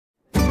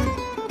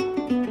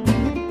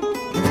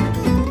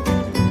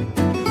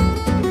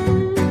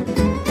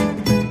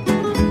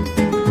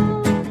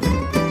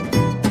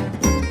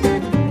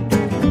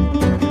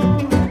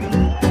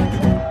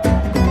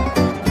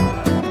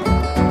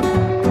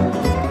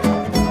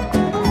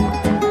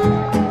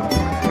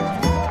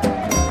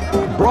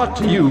brought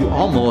to you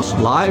almost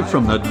live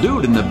from the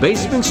Dude in the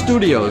Basement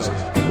studios.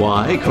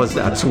 Why? Because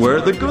that's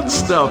where the good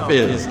stuff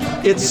is.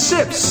 It's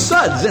Sips,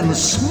 Suds, and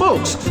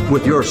Smokes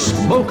with your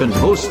smoking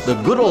host, the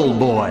Good Old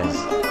Boys.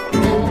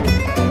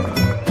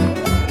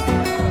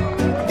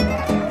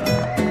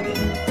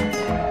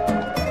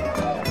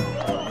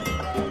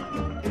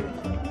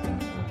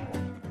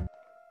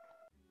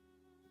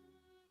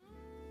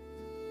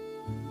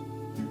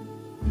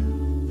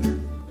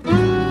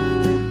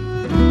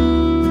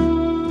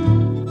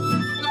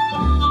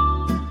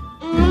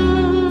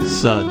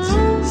 Suds,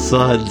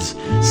 Suds,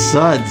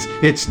 Suds.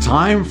 It's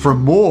time for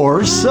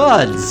more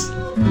Suds.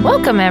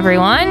 Welcome,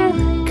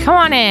 everyone. Come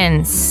on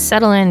in.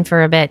 Settle in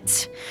for a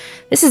bit.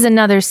 This is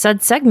another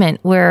Sud segment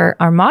where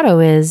our motto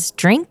is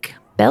drink,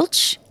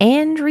 belch,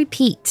 and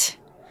repeat.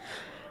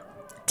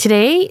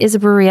 Today is a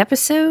brewery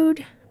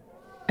episode.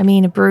 A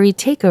brewery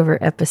takeover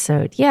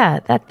episode.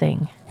 Yeah, that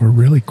thing. We're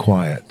really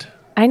quiet.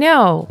 I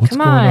know. What's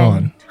Come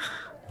on.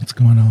 What's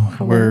going on?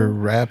 We're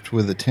wrapped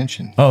with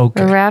attention. Oh,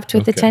 okay. We're wrapped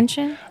with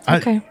attention?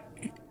 Okay.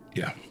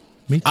 Yeah.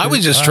 Me too. I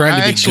was just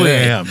trying to be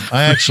good.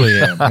 I actually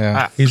am.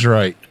 Yeah. He's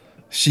right.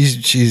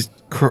 She's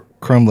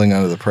crumbling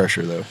under the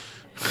pressure, though.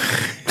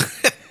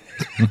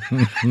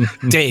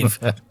 Dave,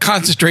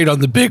 concentrate on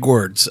the big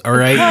words, all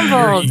right?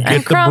 Crumbled. I'm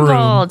Get the broom.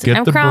 crumbled. Get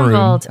I'm the broom.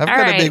 crumbled. I've All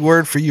got right. a big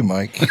word for you,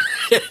 Mike.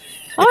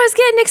 I was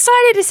getting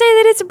excited to say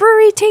that it's a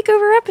brewery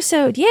takeover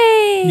episode.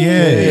 Yay.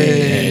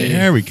 Yay.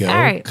 There we go. All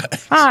right.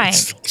 Fine. The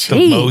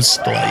Jeez. most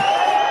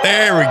like.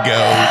 There we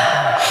go.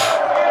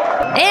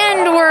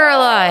 And we're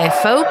alive,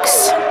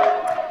 folks.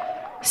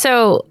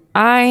 So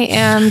I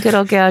am good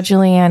old gal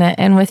Juliana,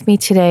 and with me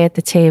today at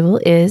the table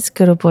is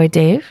good old boy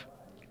Dave.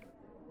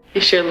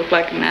 You sure look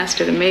like a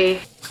master to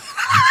me.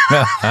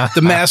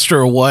 The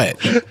master of what?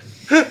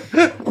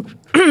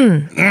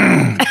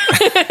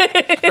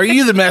 Are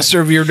you the master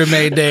of your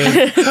domain,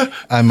 Dave?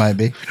 I might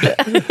be.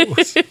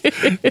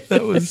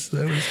 That was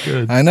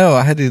good. I know.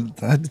 I had to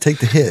take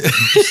the hit.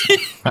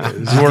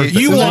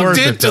 You walked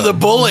into the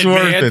bullet,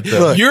 man. It,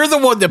 though. You're the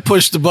one that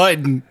pushed the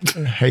button.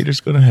 Haters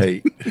gonna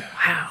hate.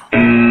 Wow.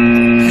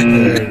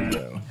 There you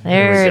go.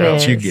 There it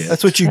That's is. what you get.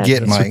 That's what you get,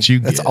 That's Mike. what you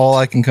That's get. all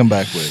I can come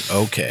back with.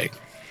 Okay.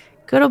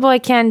 Good old boy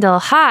Kendall.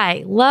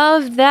 Hi.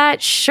 Love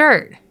that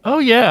shirt. Oh,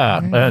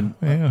 yeah.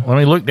 Yeah. Let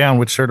me look down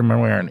which shirt am I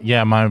wearing.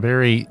 Yeah, my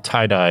very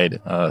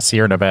tie-dyed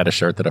Sierra Nevada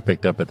shirt that I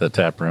picked up at the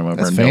tap room over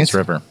That's in Mills fancy.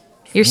 River.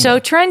 You're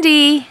so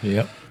trendy.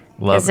 Yep.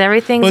 Because Love it.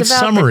 everything's Well, it's about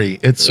summery.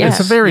 It's Yeah. It's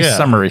a very yeah,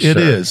 summery shirt.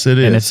 It is. It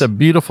is. And it's a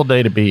beautiful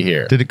day to be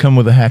here. Did it come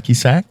with a hacky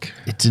sack?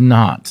 It did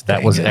not.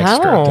 That was Dang it.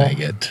 extra. Oh. Dang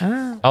it.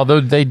 Although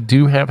they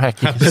do have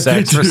hacky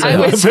sacks for I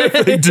sale. wish-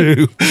 They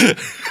do.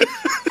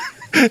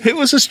 It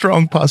was a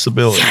strong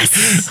possibility.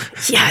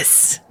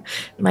 Yes.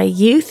 My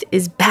youth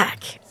is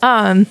back.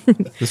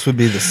 This would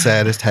be the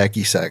saddest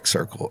hacky sack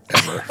circle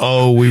ever.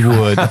 Oh, we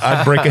would.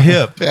 I'd break a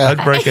hip.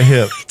 I'd break a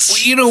hip.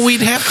 Well,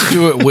 we'd have to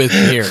do it with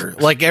hair.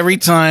 Like every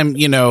time,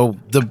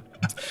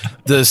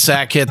 the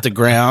sack hit the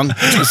ground,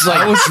 it's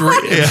like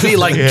it'd be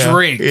like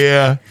drink.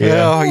 Yeah.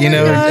 Well,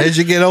 as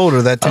you get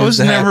older, that I tends was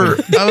to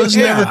happen.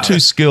 never too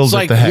skilled It's at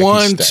like the hacky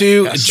one, sack.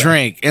 two,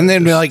 drink, and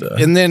then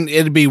and then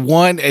it'd be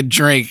one and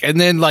drink, and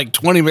then like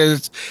 20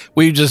 minutes,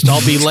 we'd just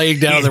all be laying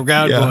down on the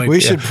ground Yeah. going. We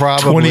should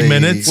probably 20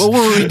 minutes? What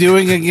were we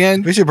doing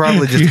again? We should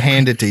probably just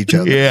hand it to each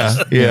other. Yeah,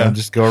 yeah.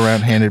 Just go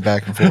around handed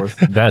back and forth.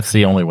 That's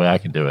the only way I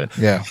can do it.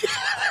 Yeah.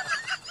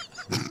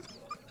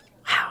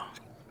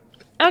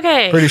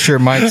 Okay. Pretty sure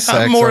Mike's sack's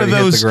I'm more of already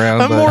hit those. the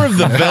ground. I'm but more of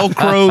the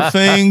Velcro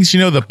things.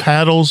 The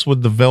paddles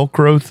with the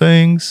Velcro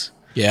things.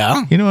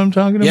 Yeah. You know what I'm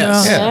talking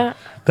Yes. about? Yeah.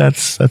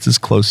 That's as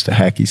close to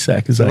hacky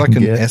sack as I like can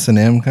an get. S&M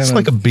kind It's of.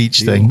 like a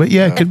beach thing, but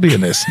yeah, it could be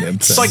an S&M thing.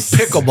 It's like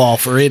pickleball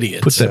for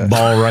idiots. Put that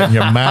ball right in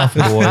your mouth,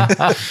 boy.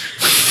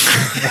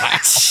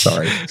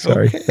 Sorry.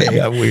 It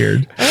got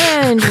weird.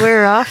 And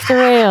we're off the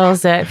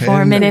rails at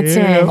 4 minutes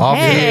in. off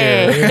the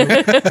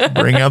Hey.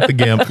 Bring out the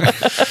gimp.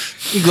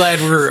 I'm glad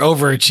we're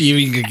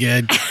overachieving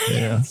again.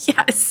 Yeah.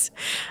 Yes.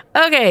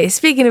 Okay.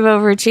 Speaking of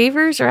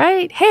overachievers,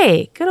 right?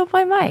 Hey, good old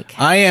boy Mike.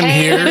 I am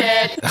here.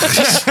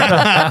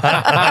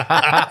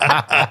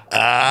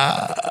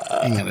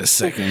 Hang on a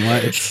second.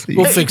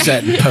 We'll fix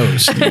that in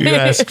post. You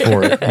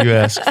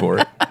asked for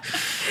it.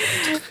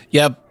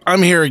 Yep.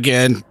 I'm here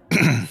again.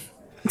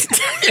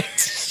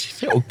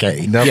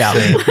 Okay. Enough Yeah.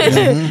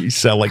 said. You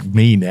sound like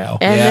me now.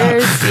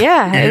 And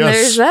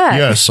there's that.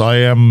 Yes, I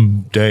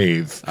am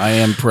Dave. I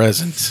am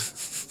present.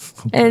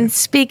 And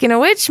speaking of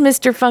which,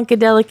 Mr.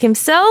 Funkadelic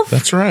himself,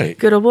 That's right.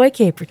 good old boy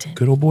Caperton.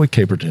 Good old boy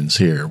Caperton's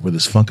here with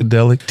his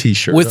Funkadelic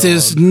t-shirt With on.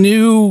 his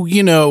new,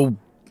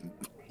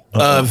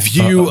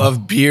 view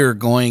of beer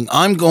going.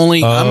 I'm only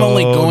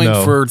going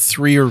no. for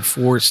 3 or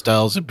 4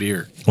 styles of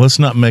beer. Let's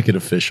not make it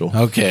official.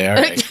 Okay, all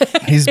right.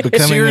 He's So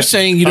becoming. you're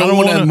saying you I don't don't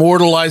want to wanna-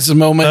 immortalize the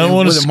moment I don't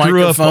want to with a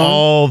screw up microphone?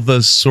 all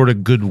the sort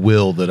of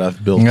goodwill that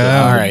I've built All up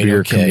in the right, beer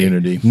okay.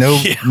 community.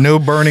 no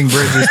burning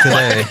bridges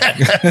today.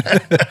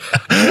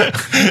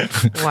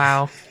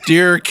 Wow.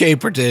 Dear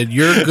Caperton,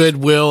 your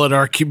goodwill in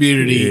our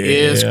community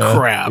is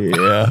crap.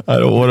 Yeah, I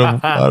don't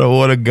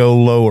want to go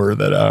lower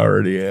than I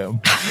already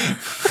am.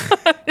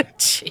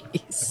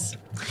 Jeez.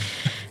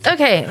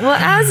 Okay, well,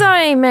 as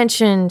I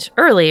mentioned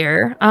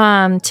earlier,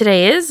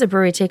 today is a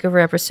Brewery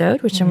Takeover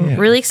episode, which I'm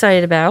really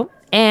excited about,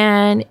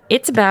 and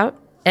it's about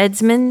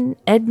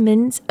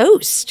Edmund's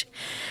Oast.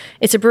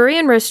 It's a brewery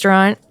and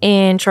restaurant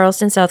in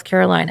Charleston, South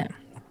Carolina.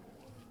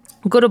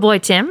 Good old boy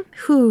Tim,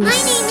 who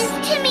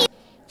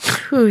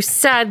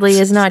sadly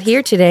is not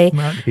here today,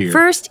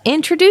 first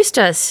introduced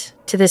us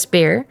to this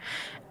beer.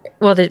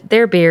 Well,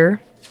 their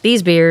beer,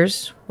 these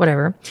beers,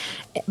 whatever.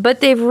 But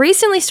they've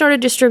recently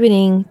started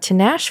distributing to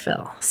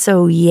Nashville.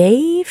 So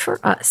yay for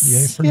us.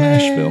 Yay for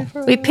Nashville.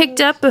 We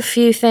picked up a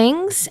few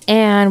things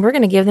and we're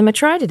going to give them a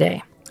try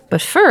today.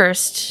 But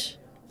first,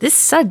 this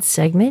Sud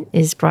segment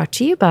is brought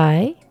to you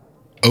by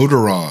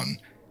Odoron.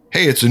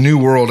 Hey, it's a new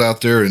world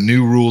out there and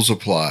new rules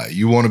apply.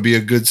 You want to be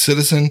a good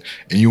citizen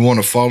and you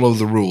want to follow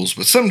the rules,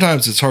 but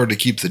sometimes it's hard to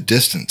keep the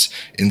distance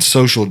in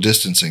social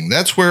distancing.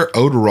 That's where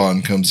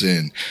Odoron comes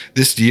in.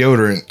 This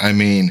deodorant,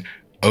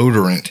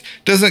 odorant,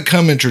 doesn't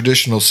come in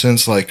traditional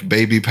scents like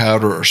baby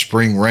powder or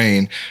spring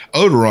rain.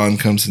 Odoron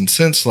comes in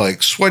scents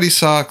like sweaty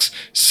socks,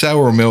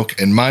 sour milk,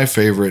 and my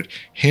favorite,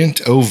 hint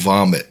o'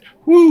 vomit.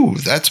 Woo,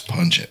 that's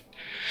pungent.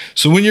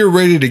 So when you're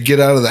ready to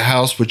get out of the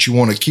house but you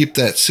want to keep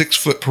that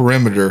 6-foot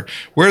perimeter,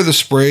 wear the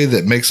spray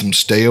that makes them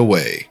stay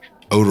away.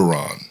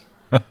 Odoron.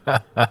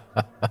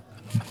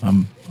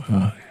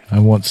 I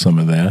want some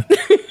of that.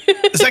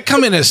 Does that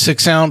come in a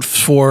 6 ounce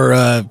for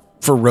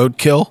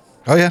roadkill?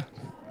 Oh yeah.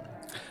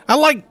 I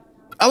like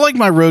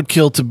my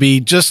roadkill to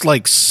be just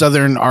like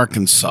Southern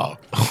Arkansas.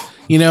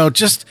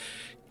 Just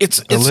it's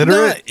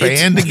Illiterate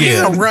band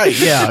again. Yeah, right.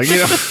 Yeah.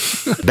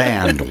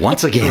 Banned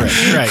once again.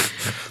 Right.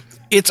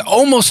 It's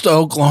almost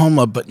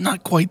Oklahoma, but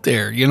not quite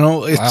there.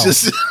 It's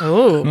just.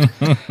 Oh.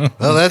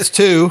 Well, that's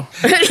 2.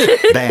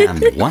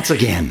 Banned once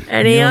again.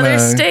 Any other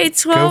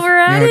states while we're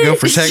at You want it? to go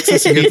for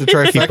Texas and get the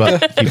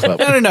trifecta? Keep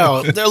up. I don't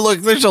know.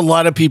 There's a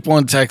lot of people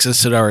in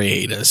Texas that already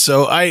hate us.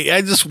 So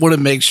I just want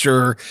to make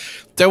sure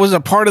there was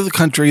a part of the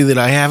country that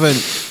I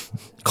haven't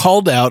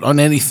called out on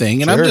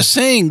anything. And I'm just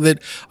saying that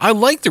I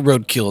like the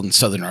roadkill in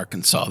Southern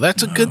Arkansas.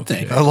 That's a good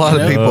thing. A lot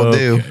of people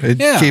do.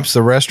 It keeps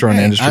the restaurant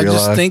industry I alive.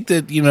 just think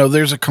that,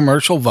 there's a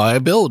commercial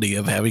viability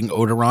of having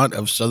odorant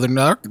of Southern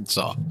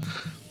Arkansas.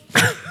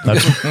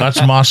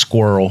 That's my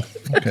squirrel.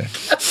 Okay.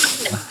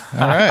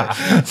 All right.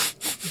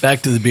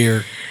 Back to the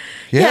beer.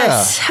 Yeah.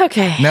 Yes.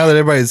 Okay. Now that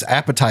everybody's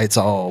appetite's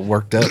all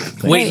worked up.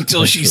 Wait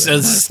until she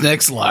says this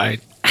next line.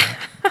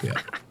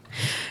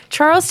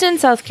 Charleston,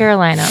 South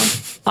Carolina,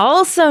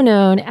 also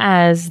known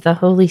as the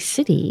Holy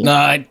City.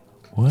 What?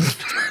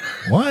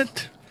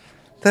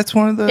 That's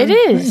one of the. It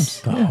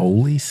is. The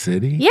Holy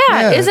City?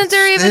 Yeah. Isn't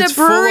there even a it's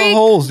full of brewery?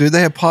 holes, dude. They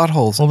have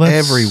potholes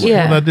everywhere.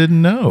 Yeah. What I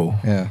didn't know.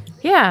 Yeah.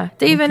 Yeah.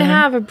 They even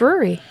have a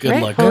brewery. Good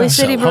right? luck. Holy Yeah.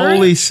 City Brewery.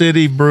 Holy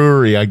City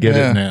Brewery. I get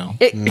it now.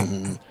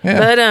 Yeah.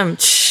 But I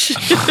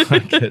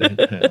get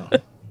it now.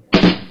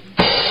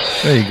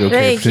 There you go,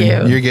 Thank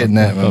Captain. you. You're getting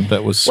that I thought one.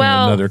 that was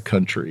Well- another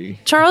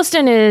country.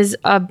 Charleston is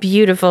a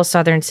beautiful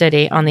southern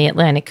city on the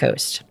Atlantic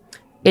coast.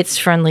 It's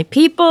friendly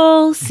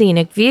people,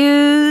 scenic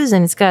views,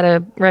 and it's got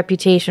a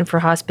reputation for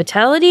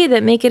hospitality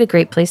that make it a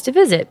great place to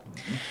visit.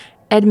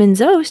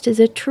 Edmund's Oast is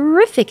a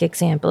terrific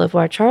example of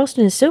why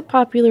Charleston is so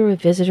popular with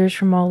visitors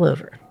from all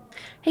over.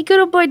 Hey,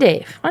 good old boy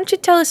Dave, why don't you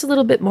tell us a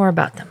little bit more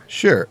about them?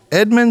 Sure.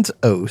 Edmund's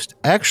Oast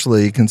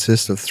actually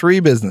consists of 3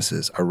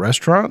 businesses: a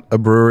restaurant, a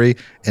brewery,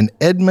 and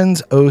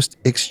Edmund's Oast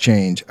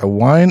Exchange, a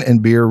wine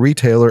and beer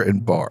retailer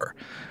and bar.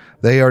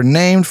 They are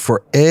named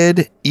for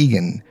Ed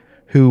Egan,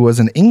 who was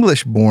an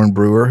English-born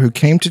brewer who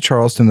came to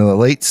Charleston in the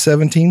late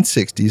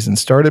 1760s and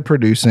started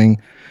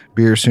producing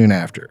beer soon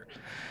after.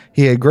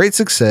 He had great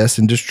success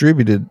and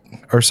donated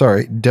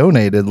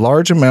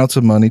large amounts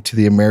of money to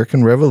the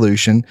American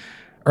Revolution,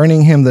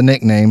 earning him the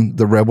nickname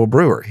the Rebel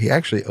Brewer. He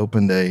actually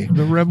opened a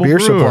Rebel beer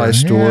Brewer, supply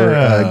store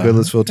yeah. at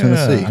Goodlettsville,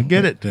 Tennessee. Yeah, I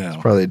get it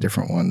now. Probably a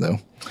different one, though.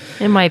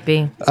 It might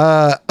be.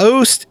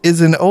 Oast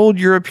is an old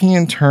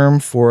European term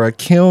for a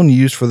kiln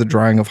used for the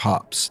drying of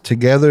hops.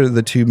 Together,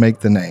 the two make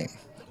the name.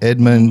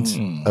 Edmund's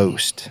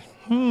Oast.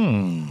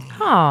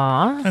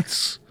 Aw.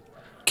 That's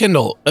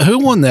Kendall, who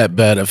won that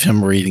bet of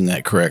him reading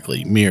that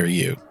correctly? Me or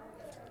you?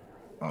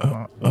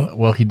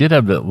 Well, he did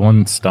have that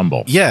one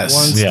stumble. Yes.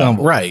 One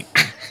stumble. Right.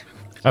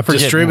 I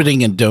forget.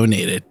 Distributing and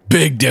donated.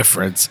 Big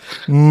difference.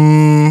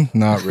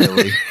 Not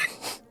really.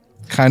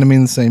 Kind of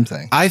mean the same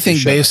thing. I think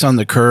Shut based on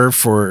the curve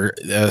for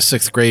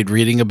 6th grade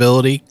reading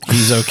ability,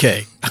 he's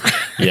okay.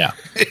 Yeah.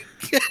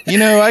 You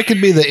know, I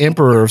could be the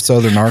emperor of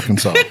Southern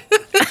Arkansas.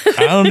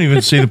 I don't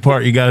even see the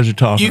part you guys are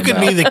talking You could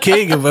about. be the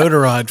king of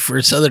Odorod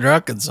for Southern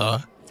Arkansas.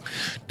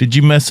 Did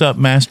you mess up,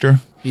 Master?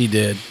 He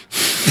did.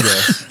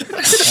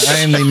 I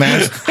am the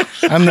master.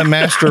 I'm the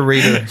master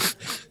reader.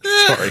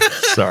 Sorry.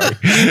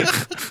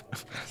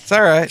 It's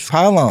all right.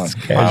 Pile on.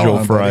 Pile Casual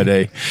on, buddy.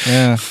 Friday.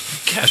 Yeah.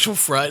 Casual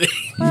Friday.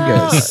 You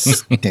guys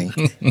stink.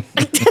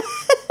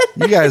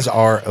 You guys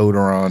are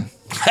Odoron.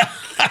 Hey,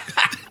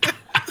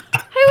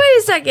 wait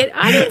a second.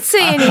 I didn't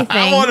say anything.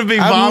 I want to be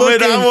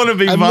vomit. I want to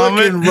be I'm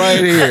vomit. looking right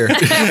here.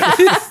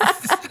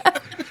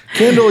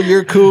 Kendall,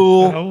 you're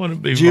cool. I want to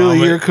be Julie,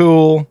 vomit. you're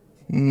cool.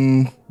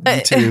 Me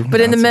too.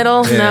 But in the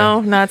middle, Yeah.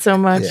 no, not so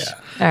much.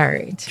 Yeah. All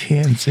right.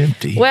 Can's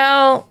empty.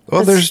 Well,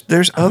 Well, there's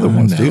other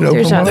ones, dude. Open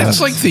There's one other up.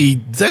 That's like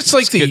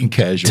the getting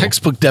casual.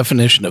 textbook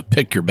definition of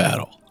pick your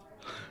battle.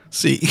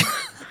 See,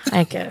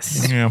 I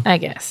guess. Yeah. I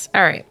guess.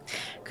 All right.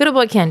 Good old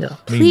boy Kendall.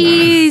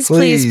 Please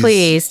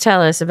Please.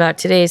 tell us about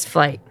today's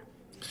flight.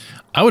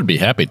 I would be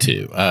happy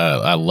to.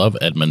 I love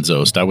Edmund's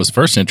Oast. I was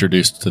first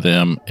introduced to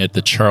them at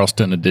the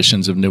Charleston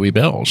editions of Nuit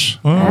Belge,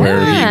 where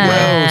the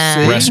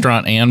Well, see?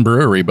 restaurant and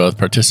brewery both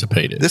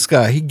participated. This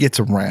guy, he gets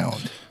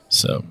around.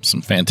 So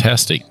some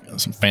fantastic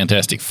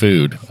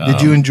food.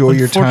 Did you enjoy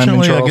your time in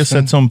Unfortunately, Charleston? I guess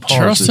that's on pause.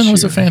 Charleston this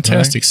was a year,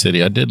 fantastic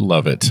city. I did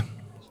love it.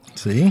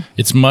 See?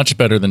 It's much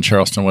better than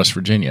Charleston, West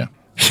Virginia,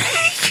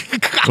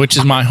 which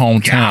is my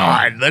hometown.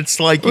 God, that's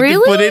like you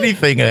Really? can put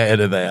anything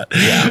ahead of that.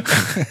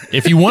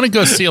 If you want to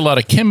go see a lot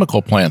of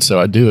chemical plants, though,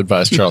 I do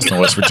advise Charleston,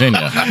 West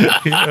Virginia.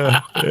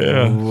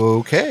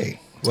 Okay.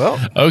 Well,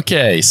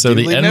 Okay, so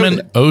the Duly Edmund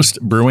noted.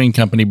 Oast Brewing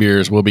Company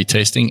beers we'll be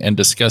tasting and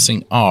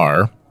discussing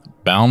are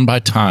Bound by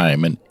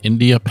Time, an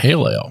India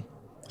Pale Ale,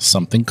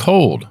 Something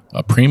Cold,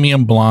 a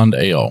premium blonde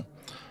ale.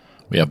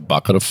 We have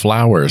Bucket of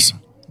Flowers,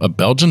 a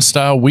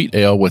Belgian-style wheat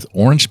ale with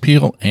orange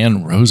peel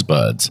and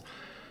rosebuds.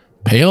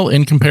 Pale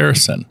in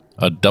Comparison,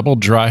 a double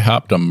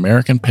dry-hopped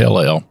American Pale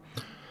Ale.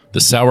 The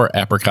Sour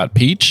Apricot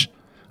Peach,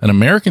 an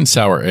American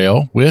Sour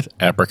Ale with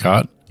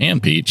apricot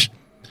and peach.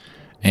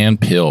 And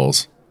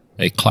Pils,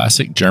 a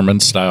classic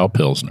German-style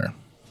Pilsner.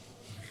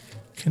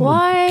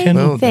 Why?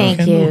 Kendall- Thank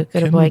Kendall- you, good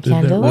Kendall boy did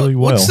that Kendall. really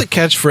well. what's the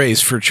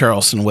catchphrase for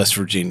Charleston, West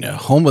Virginia?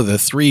 Home of the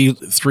three-eyed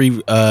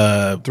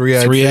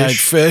Three-eyed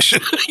fish.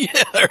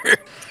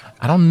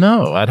 I don't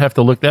know. I'd have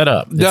to look that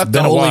up. It's Not the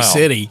been a holy while.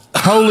 city.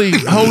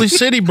 Holy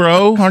city,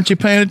 bro. Aren't you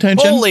paying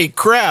attention? Holy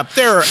crap!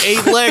 There are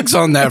 8 legs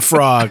on that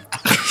frog.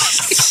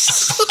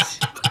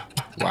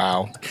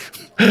 wow.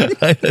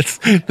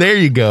 There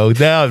you go.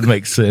 Now it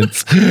makes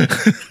sense.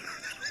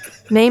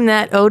 Name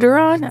that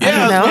Odoron? I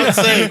don't know. It's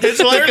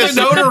like There's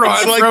an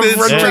Odoron from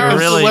Yeah, Charleston,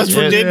 really, West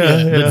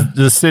Virginia.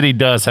 The city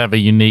does have a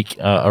unique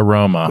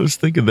aroma. I was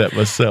thinking that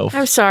myself.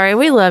 I'm sorry.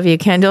 We love you,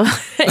 Kendall.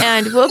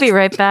 And we'll be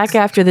right back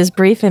after this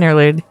brief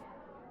interlude.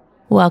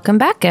 Welcome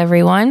back,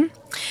 everyone.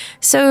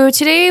 So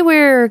today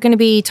we're going to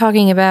be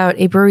talking about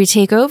a brewery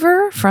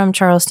takeover from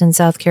Charleston,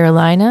 South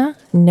Carolina,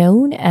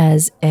 known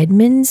as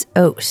Edmund's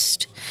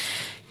Oast.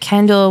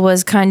 Kendall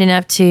was kind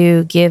enough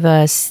to give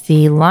us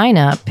the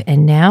lineup,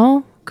 and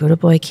now good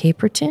boy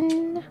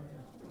Caperton.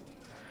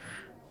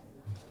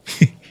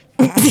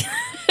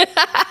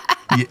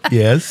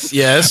 Yes.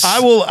 Yes.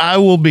 I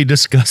will be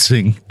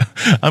discussing.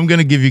 I'm going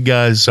to give you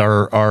guys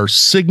our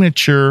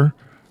signature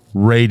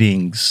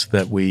ratings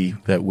that we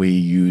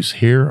use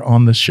here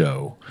on the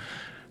show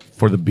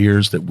for the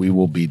beers that we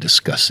will be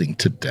discussing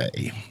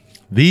today.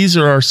 These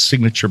are our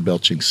signature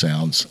belching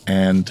sounds,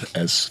 and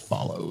as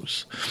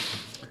follows.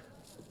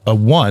 A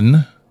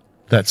 1,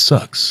 that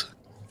sucks.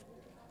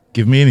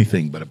 Give me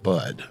anything but a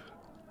bud.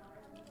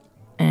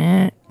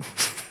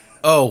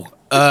 Oh,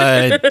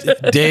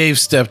 Dave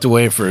stepped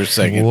away for a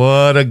second.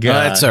 What a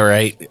guy. That's all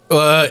right.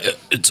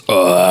 It's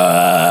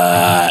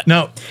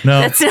No.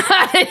 That's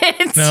not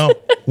it. No.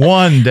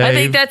 1, Dave. I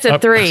think that's a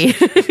 3.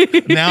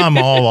 Now I'm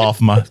all off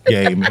my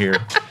game here.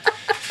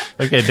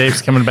 Okay,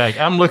 Dave's coming back.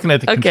 I'm looking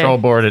at the Okay. control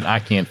board and I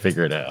can't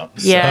figure it out.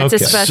 Yeah, it's a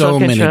Okay. special So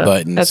many control.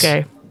 buttons.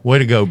 Okay. Way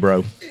to go,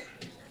 bro.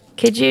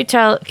 Could you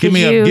tell? Give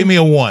me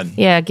a 1.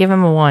 Yeah, give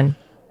him a 1.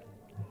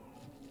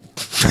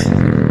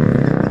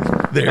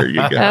 There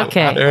you go.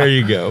 Okay. There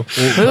you go.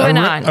 Moving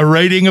on. A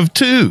rating of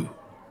 2.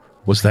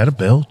 Was that a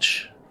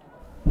belch?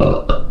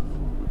 The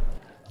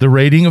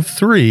rating of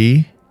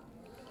 3.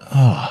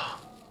 Ah,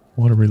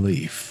 what a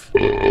relief.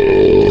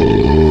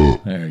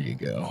 There you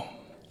go.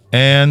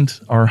 And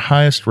our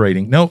highest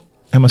rating. Nope.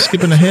 Am I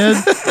skipping ahead?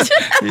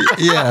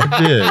 Yeah.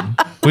 I did.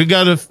 We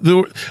got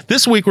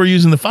this week we're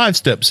using the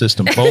 5-step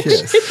system,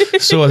 folks.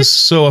 So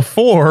a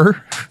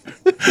 4,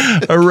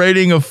 a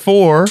rating of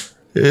 4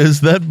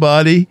 is that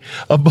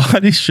a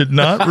body should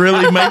not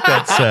really make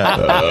that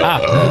sound.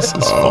 This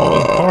is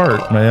falling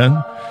apart,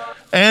 man.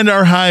 And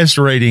our highest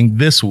rating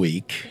this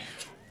week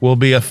will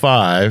be a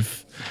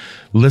 5.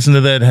 Listen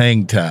to that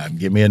hang time.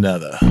 Give me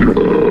another.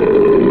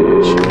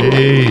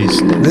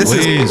 Jeez. This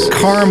please. is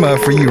karma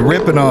for you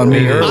ripping on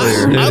me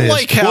earlier. I It is.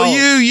 like how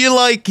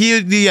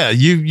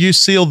you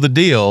sealed the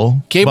deal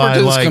by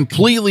Caperton's like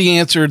completely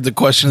answered the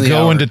question of the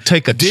going hour. to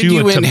take a Did chew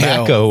you of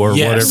inhale? tobacco or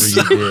Yes.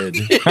 whatever you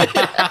did.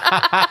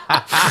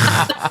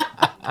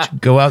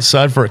 Go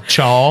outside for a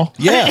chaw.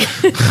 Yeah.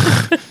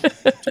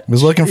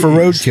 Was looking for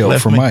roadkill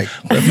for Mike.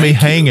 Left me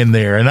hanging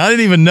there. And I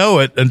didn't even know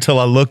it until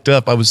I looked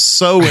up. I was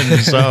so in the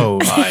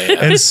zone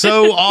and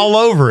so all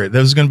over it. That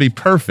was going to be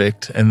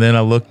perfect. And then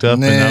I looked up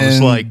and I was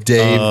then like,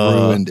 Dave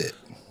ruined it.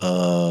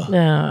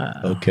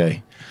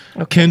 okay.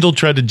 Kendall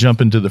tried to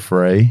jump into the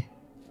fray.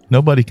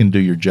 Nobody can do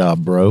your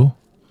job, bro.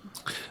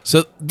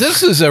 So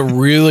this is a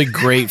really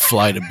great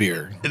flight of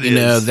beer,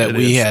 that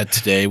we had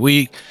today.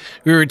 We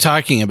were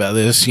talking about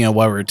this, while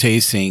we were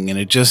tasting, and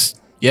it just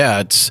Yeah,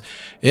 it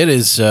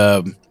is.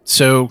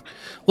 So,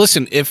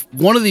 listen, if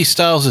one of these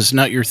styles is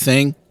not your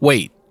thing,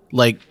 wait,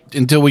 like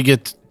until we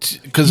get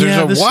because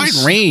there's a wide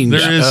range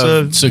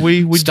of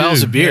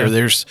styles of beer.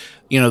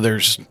 Yeah.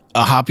 There's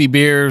a hoppy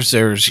beers.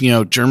 There's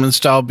German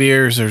style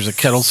beers. There's a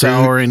kettle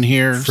sour in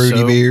here,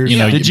 fruity beers.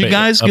 Did you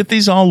guys get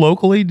these all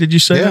locally? Did you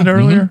say that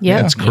earlier?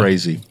 Yeah. That's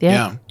crazy.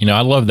 Yeah.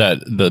 I love that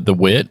the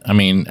wit. I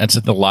mean, that's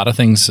a lot of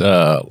things.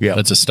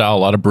 That's a style a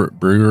lot of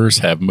brewers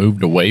have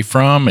moved away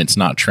from. It's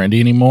not trendy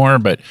anymore.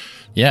 But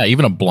yeah,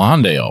 even a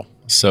blonde ale.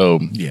 So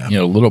a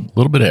little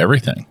bit of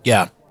everything.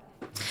 Yeah.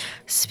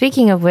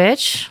 Speaking of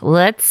which,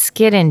 let's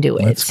get into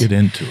it. Let's get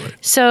into it.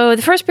 So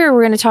the first beer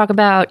we're going to talk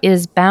about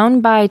is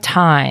Bound by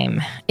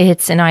Time.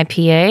 It's an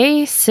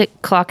IPA,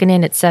 clocking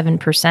in at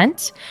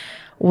 7%,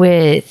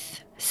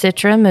 with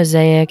Citra,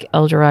 Mosaic,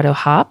 Eldorado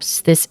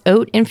hops. This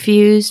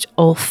oat-infused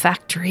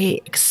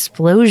olfactory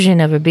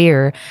explosion of a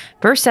beer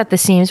bursts at the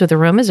seams with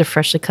aromas of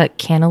freshly cut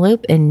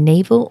cantaloupe and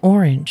navel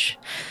orange.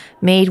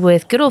 Made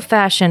with good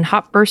old-fashioned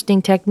hop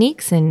bursting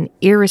techniques and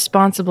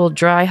irresponsible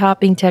dry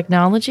hopping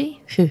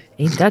technology. Phew,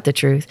 ain't that the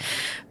truth?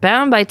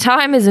 Bound by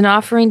Time is an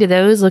offering to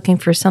those looking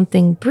for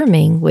something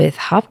brimming with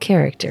hop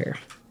character.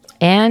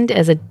 And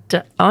as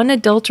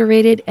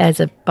unadulterated as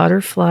a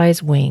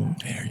butterfly's wing.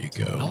 There you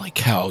I go. like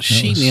how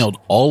she nailed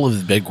all of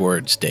the big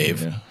words,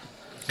 Dave. Yeah.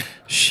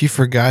 She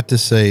forgot to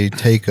say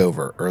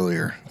takeover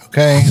earlier.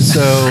 Okay,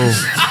 so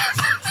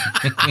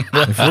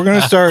if we're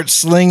gonna start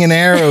slinging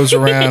arrows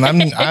around,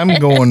 I'm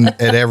going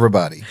at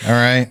everybody. All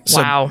right.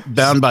 So, Wow.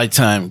 Bound by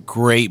Time,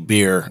 great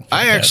beer.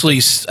 I actually,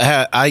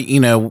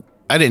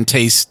 I didn't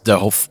taste the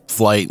whole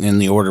flight in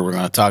the order we're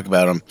going to talk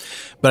about them,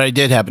 but I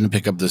did happen to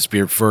pick up this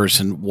beer first,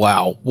 and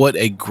wow, what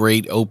a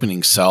great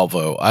opening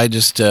salvo. I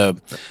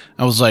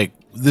was like,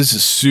 this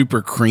is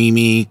super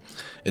creamy.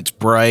 It's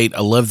bright.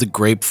 I love the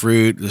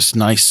grapefruit, this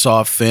nice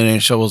soft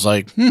finish. I was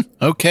like,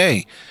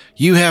 okay,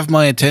 you have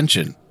my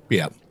attention.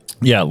 Yeah.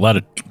 Yeah, a lot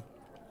of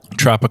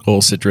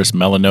tropical citrus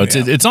melon notes.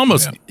 Yeah. It's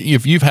almost,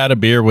 if you've had a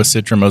beer with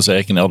Citra,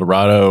 Mosaic, and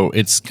Eldorado,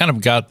 it's kind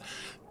of got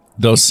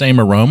those same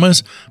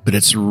aromas, but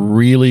it's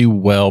really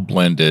well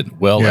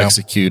blended, well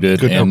executed,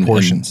 Good and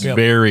proportions.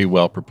 very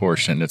well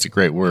proportioned. It's a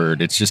great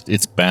word.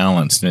 It's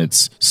balanced and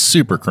it's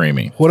super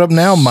creamy. What up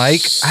now,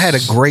 Mike? I had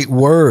a great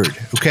word.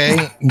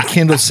 Okay, and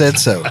Kendall said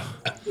so.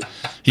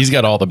 He's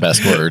got all the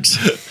best words.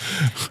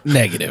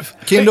 Negative.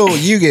 Kendall,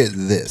 you get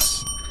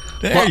this.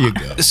 There you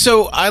go.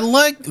 So I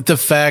like the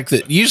fact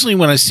that usually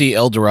when I see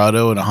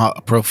Eldorado in a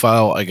hot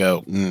profile, I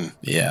go,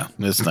 yeah,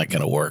 that's not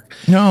going to work.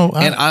 No,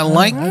 And I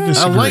like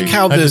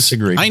how I this.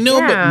 disagree. I know,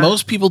 but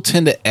most people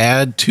tend to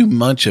add too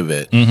much of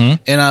it,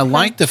 and I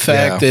like the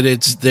fact that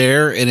it's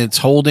there and it's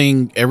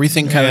holding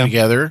everything kind of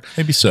together.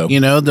 Maybe so.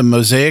 The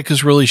mosaic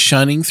is really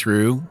shining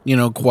through,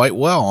 quite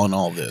well on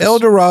all this.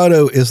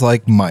 Eldorado is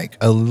like Mike.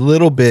 A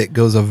little bit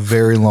goes a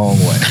very long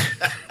way.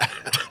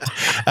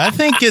 I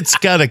think it's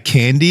got a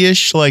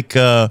candy-ish,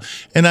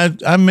 and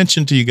I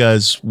mentioned to you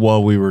guys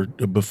while we were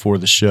before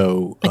the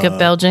show, Like a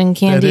Belgian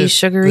candy,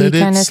 sugary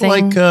kind of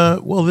thing.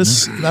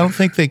 This. I don't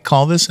think they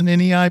call this an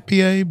any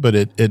IPA, but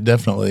it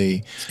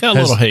definitely got a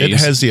little haze. It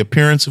has the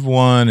appearance of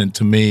one, and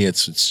to me,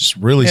 it's just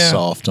really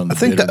soft on the I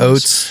think the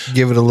bitterness. oats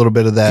give it a little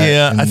bit of that.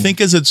 Yeah, and I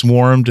think as it's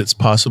warmed, it's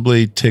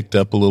possibly ticked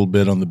up a little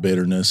bit on the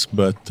bitterness,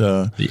 but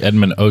The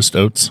Edmund Oast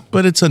Oats.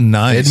 but it's a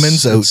nice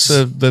Edmund's Oats.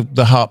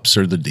 The hops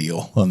are the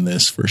deal on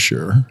this for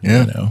sure.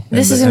 Yeah. This And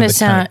is the- gonna and the kinda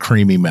sound-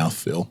 creamy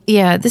mouthfeel.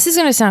 Yeah, this is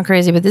going to sound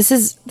crazy, but this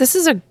is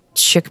a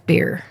chick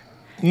beer.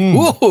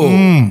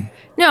 Whoa.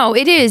 No,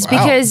 it is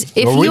because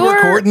if Are we you're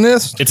recording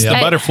this? It's the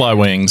butterfly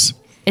wings.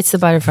 It's the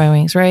butterfly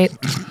wings, right?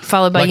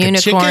 Followed by Like a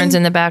unicorns chicken?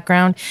 in the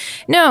background.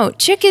 No,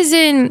 chick is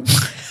in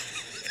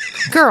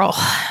girl.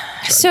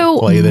 So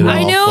Play that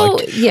I off know,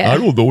 like, yeah. I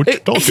don't know what you're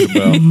talking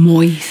about.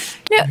 Moist.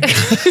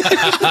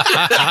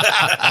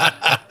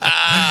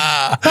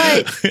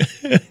 But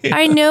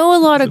I know a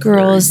lot of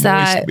girls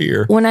that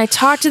beer. when I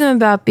talk to them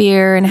about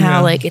beer and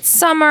how like it's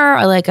summer,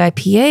 I like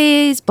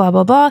IPAs, blah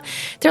blah blah.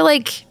 They're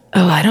like,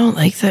 "Oh, I don't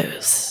like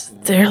those.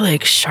 They're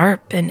like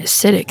sharp and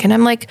acidic." And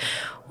I'm like,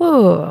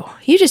 "Whoa,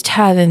 you just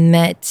haven't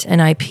met an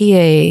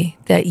IPA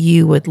that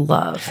you would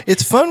love."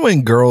 It's fun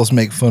when girls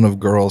make fun of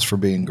girls for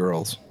being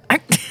girls.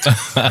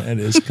 That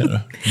is kind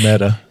of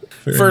meta.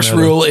 Very First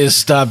meta. rule is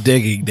stop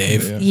digging,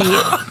 Dave.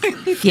 Yeah.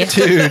 Yeah.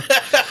 Dude,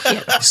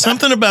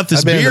 Something about this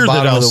I've been in beer the that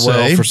bottom I'll of the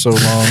well say for so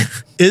long.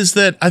 is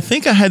that I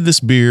think I had this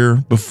beer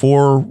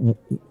before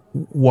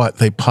what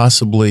they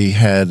possibly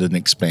had an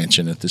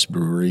expansion at this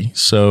brewery.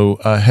 So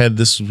I had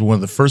this was one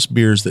of the first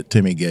beers that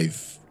Timmy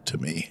gave to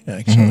me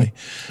actually,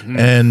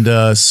 and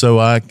so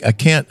I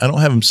don't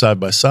have them side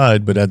by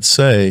side, but I'd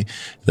say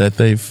that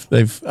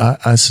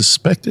I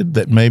suspected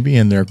that maybe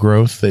in their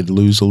growth they'd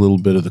lose a little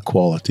bit of the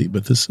quality,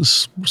 but this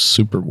is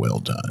super well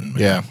done.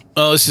 Yeah.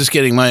 Oh, this is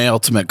getting my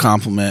ultimate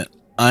compliment.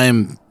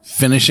 I'm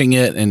finishing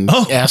it and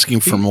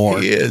asking for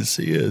more. He is.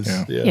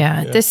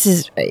 Yeah, this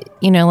is,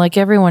 like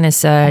everyone has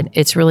said,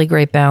 it's really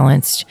great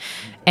balanced,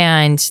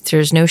 and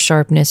there's no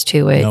sharpness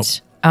to it.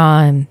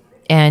 Nope.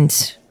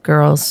 And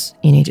girls,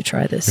 you need to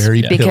try this.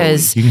 Very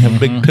because pillowy. You can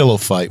have a big pillow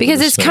fight. because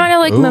with it's this kind of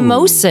like Ooh.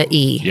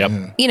 mimosa-y.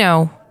 Yep. You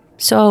know,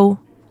 so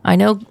I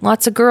know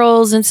lots of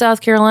girls in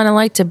South Carolina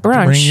like to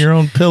brunch. Bring your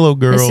own pillow,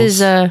 girls.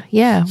 This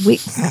is we.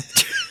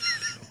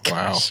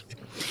 Wow.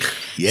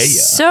 yeah.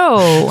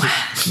 So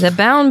the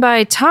Bound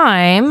by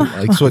Time.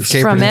 That's what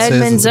Caperton From says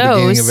Edmund's at the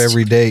beginning Oast. of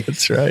every date.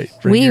 That's right.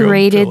 Bring We your own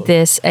rated pillow.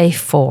 this a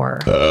 4.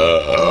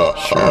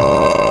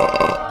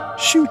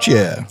 Shoot,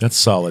 yeah. That's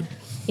solid.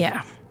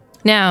 Yeah.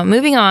 Now,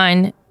 moving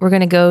on, we're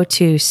going to go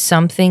to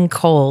Something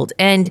Cold.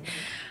 And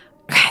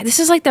this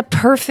is like the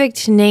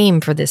perfect name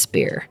for this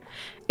beer.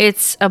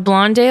 It's a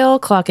blonde ale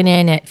clocking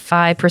in at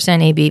 5%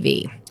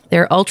 ABV.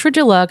 They're ultra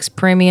deluxe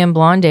premium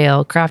blonde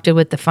ale crafted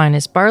with the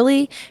finest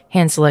barley,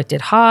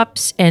 hand-selected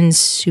hops, and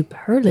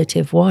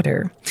superlative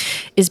water.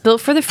 Is built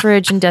for the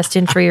fridge and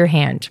destined for your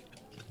hand.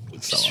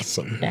 That's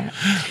awesome. Yeah.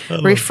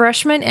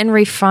 Refreshment and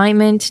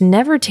refinement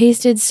never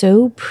tasted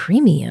so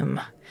premium.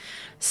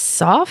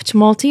 Soft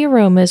malty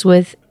aromas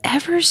with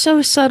ever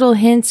so subtle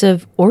hints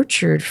of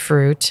orchard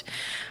fruit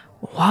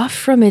waft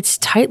from its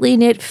tightly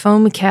knit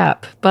foam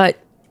cap, but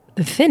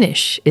the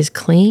finish is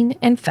clean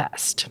and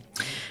fast.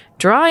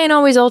 Dry and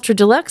always ultra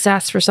deluxe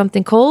asks for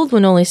something cold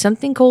when only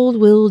something cold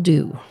will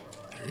do.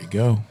 There you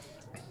go.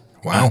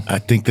 Wow. I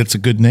think that's a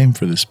good name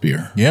for this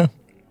beer. Yeah.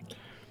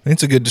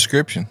 It's a good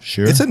description.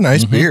 Sure. It's a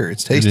nice beer.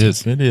 It's tasty. It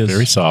is. It is.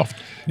 Very soft.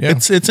 Yeah.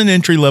 It's an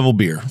entry level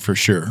beer for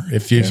sure.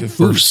 If you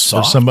for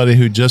soft. somebody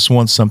who just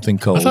wants something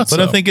cold, thought but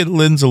I so. think it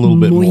lends a little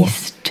bit more.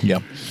 Yeah,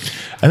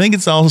 I think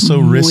it's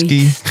also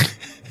risky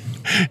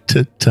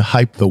to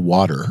hype the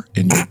water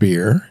in your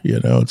beer. You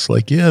know, it's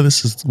like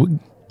this is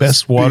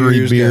best watery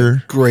Beer's beer,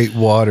 got great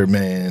water,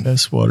 man.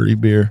 best watery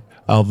beer.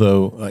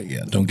 Although,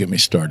 don't get me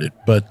started.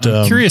 But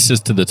Curious as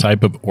to the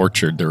type of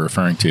orchard they're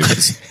referring to.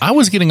 'Cause I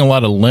was getting a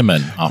lot of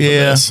lemon off of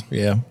this.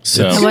 yeah.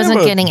 So I wasn't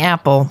have a- getting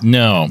apple.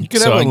 no. You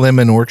could So have a I-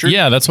 lemon orchard.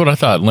 Yeah, that's what I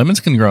thought.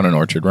 Lemons can grow in an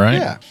orchard, right?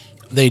 Yeah.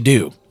 They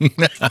do.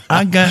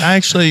 I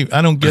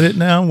don't get it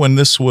now. When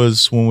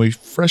we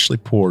freshly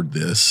poured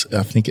this,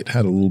 I think it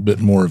had a little bit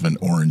more of an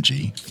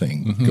orangey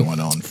thing going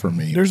on for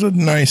me. There's a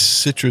nice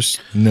citrus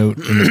note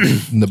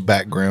in the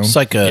background. It's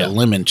like a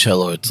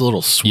limoncello. It's a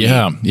little sweet.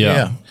 Yeah.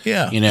 yeah.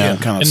 You know,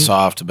 kind of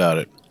soft about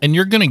it. And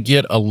you're going to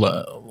get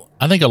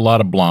I think a lot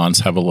of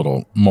blondes have a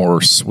little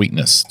more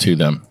sweetness to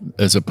them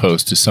as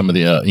opposed to some of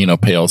the,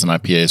 pales and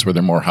IPAs where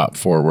they're more hop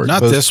forward.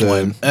 Not Both this the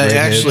one. redhead.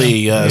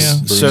 Actually, so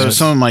Bruises.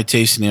 some of my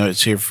tasting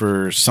notes here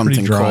for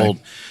something dry. cold,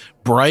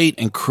 bright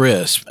and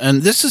crisp,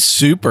 and this is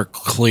super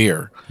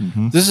clear.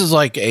 This is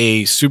like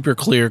a super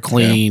clear,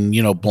 clean,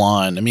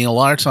 blonde. I mean, a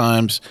lot of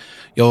times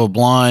you have a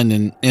blonde,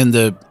 and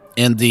the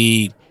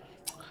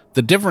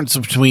difference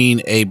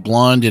between a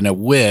blonde and a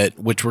wit,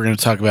 which we're going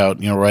to talk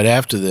about, right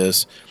after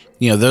this.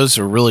 Those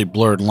are really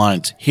blurred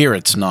lines. Here,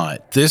 it's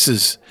not.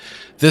 This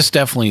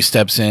definitely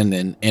steps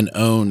in and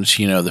owns,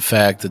 the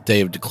fact that they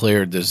have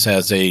declared this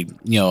as a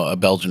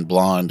Belgian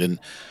blonde. And,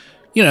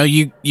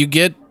 you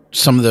get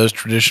some of those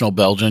traditional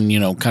Belgian,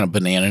 kind of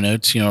banana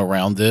notes,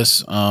 around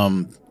this.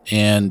 But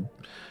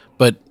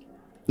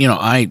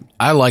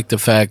I like the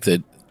fact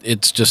that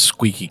it's just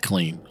squeaky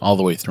clean all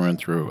the way through and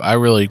through. I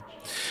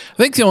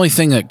think the only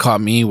thing that caught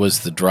me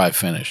was the dry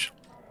finish.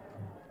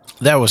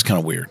 That was kind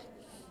of weird.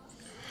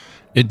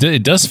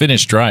 It does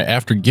finish dry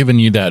after giving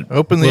you that.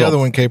 Open the little- other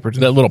one, Caperton.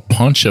 That little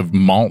punch of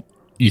malt.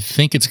 You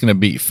think it's going to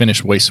be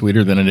finished way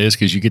sweeter than it is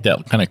because you get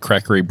that kind of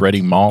crackery,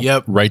 bready malt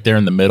right there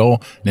in the middle,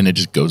 and then it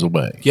just goes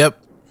away.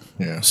 Yep.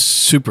 Yeah.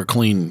 Super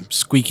clean,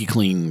 squeaky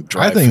clean,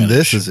 dry I think finish.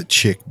 this is a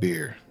chick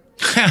beer.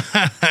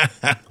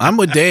 I'm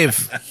with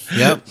Dave.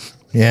 Yep.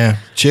 Yeah.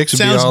 Chicks would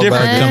be Sounds all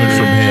different about coming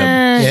from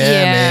him.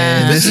 Yeah,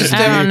 man. This is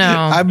I don't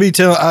know. I'd be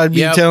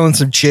telling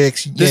some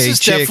chicks, This hey, is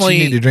chicks, definitely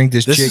you need to drink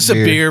this chick is a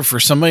beer for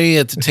somebody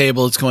at the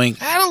table that's going,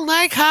 I don't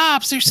like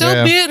hops. They're so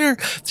Yeah. bitter.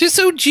 They're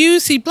so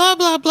juicy, blah,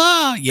 blah,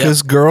 blah. Yeah.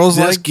 Because girls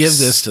Just give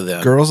this to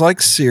them. Girls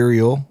like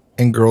cereal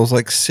and girls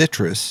like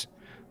citrus.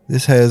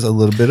 This has a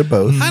little bit of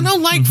both. I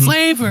don't like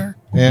flavor.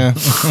 Yeah.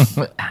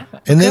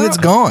 And then it's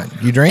gone.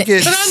 You drink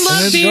it. But I and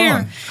love it's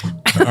beer.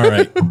 gone. All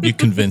right, you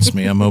convinced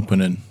me. I'm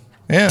opening.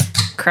 Yeah.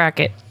 Crack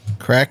it.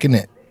 Cracking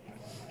it.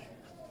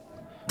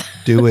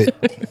 Do it.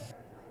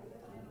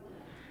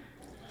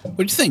 What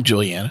do you think,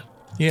 Juliana?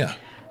 Yeah.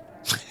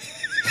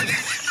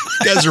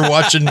 You guys are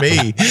watching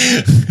me.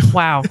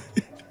 Wow.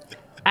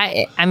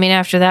 I mean,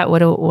 after that,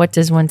 what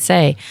does one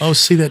say? Oh,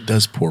 see, that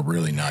does pour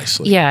really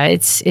nicely. Yeah,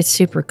 it's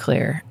super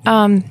clear.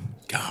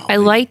 I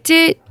liked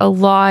it a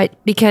lot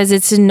because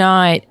it's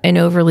not an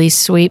overly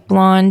sweet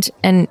blonde,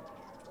 and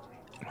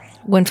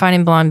when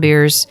finding blonde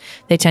beers,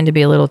 they tend to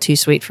be a little too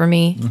sweet for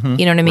me.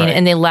 You know what I mean? Right.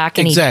 And they lack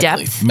any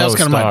Exactly. depth. That was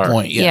kind of my Most are.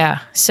 point. Yeah. Yeah.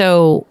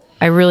 So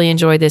I really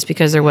enjoyed this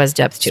because there was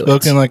depth to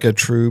Spoken it. like a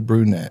true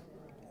brunette.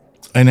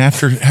 And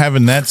after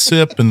having that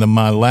sip and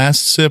my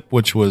last sip,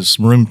 which was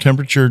room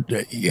temperature,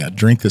 yeah,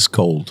 drink this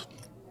cold.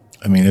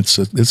 I mean, this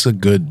is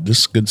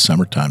good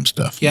summertime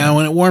stuff. Yeah,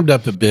 when it warmed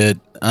up a bit,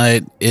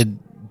 it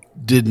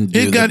didn't do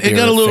It got the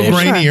a little beer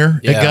grainier.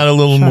 Yeah. It got a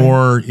little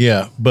more,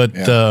 but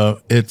Yeah.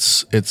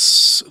 it's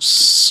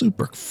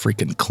super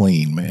freaking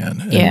clean,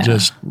 man, and Yeah.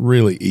 just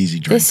really easy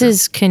drinker. This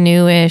is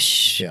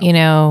canoe-ish,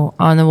 Yeah.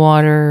 on the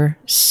water,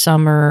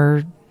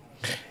 summer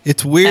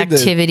It's weird that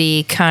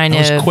activity kind I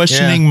was of.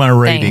 questioning my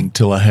rating thing.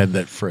 till I had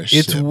that fresh.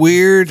 it's sip.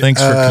 weird.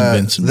 Thanks for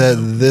convincing me. that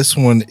this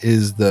one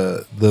is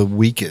the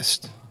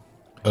weakest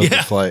of the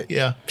flight.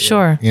 Yeah,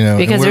 Sure. You know, and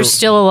because we're- there's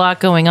still a lot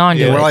going on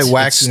to Yeah, it. we're like it's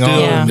waxing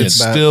still, on. It's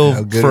about still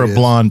how good for it a is.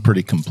 blonde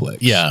pretty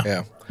complex. Yeah.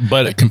 Yeah.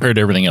 But compared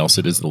to everything else,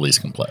 it is the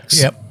least complex.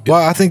 Yep.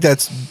 Well, I think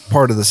that's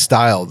part of the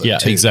style, though. Yeah,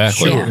 too.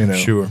 exactly. Sure. You know,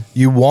 Sure.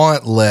 You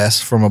want less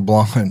from a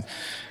blonde.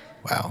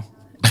 Wow.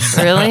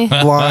 Really?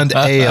 Blonde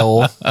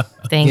ale.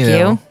 Thank you.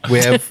 know, we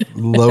have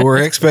lower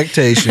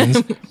expectations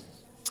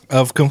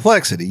of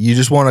complexity. You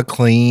just want a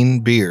clean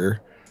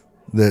beer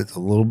that's a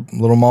little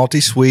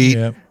malty sweet,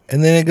 Yep.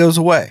 and then it goes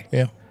away.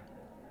 Yeah.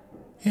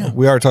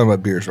 We are talking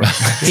about beers, right?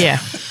 Yeah.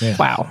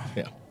 Wow.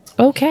 Yeah.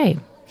 Okay.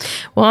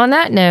 Well, on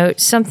that note,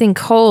 something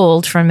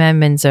cold from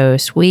Edmund's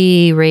Oast.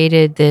 We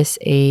rated this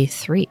a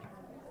 3.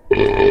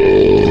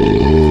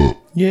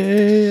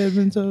 Yay,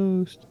 Edmund's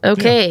Toast.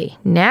 Okay.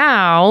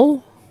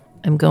 Now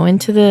I'm going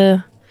to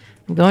the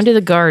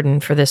garden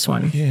for this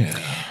one. Yeah.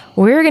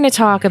 We're going to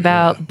talk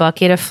about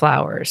Bucket of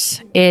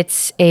Flowers.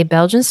 It's a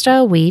Belgian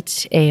style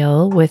wheat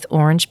ale with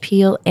orange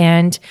peel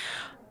and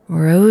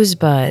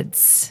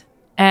rosebuds.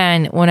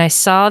 And when I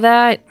saw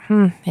that,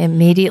 it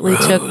immediately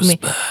took me.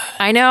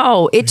 I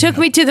know. It took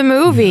me to the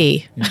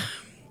movie.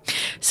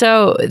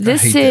 So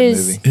this hate that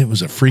is. movie. It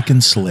was a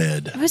freaking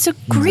sled. It was a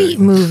great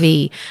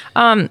movie.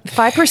 5%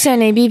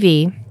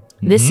 ABV.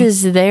 This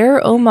is their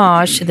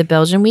homage to the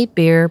Belgian wheat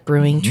beer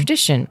brewing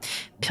tradition.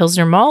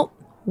 Pilsner malt,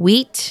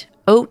 wheat,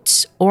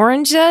 oats,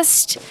 orange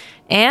zest,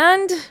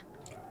 and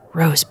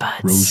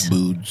rosebuds.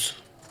 Rosebuds.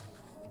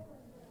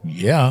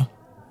 Yeah.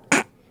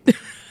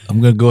 I'm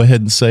going to go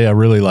ahead and say I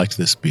really liked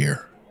this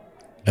beer.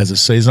 As a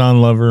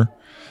Saison lover,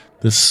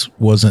 this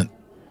wasn't,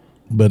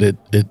 but it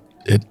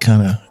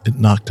kind of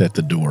knocked at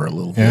the door a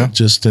little Yeah. bit,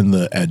 just in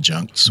the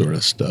adjunct sort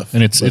of stuff.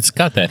 And it's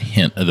got that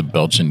hint of the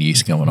Belgian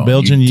yeast going on.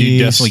 Belgian you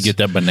yeast. definitely get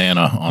that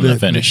banana on the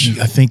finish.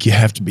 I think you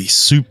have to be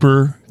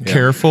super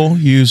careful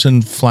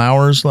using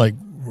flowers like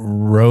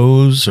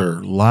rose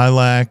or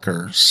lilac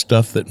or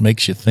stuff that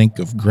makes you think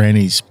of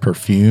Granny's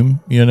perfume,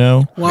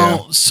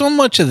 Well, so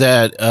much of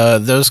that,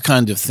 those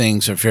kinds of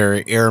things are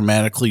very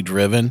aromatically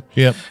driven.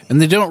 Yep.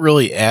 And they don't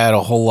really add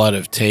a whole lot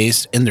of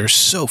taste, and they're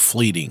so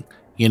fleeting,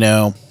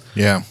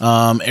 Yeah.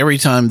 Every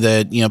time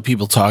that,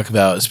 people talk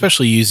about,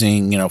 especially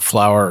using,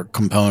 flour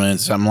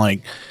components, I'm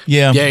like,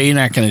 Yeah. you're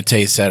not going to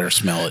taste that or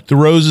smell it. The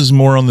rose is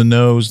more on the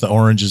nose. The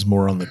orange is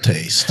more on the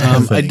taste. I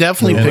think.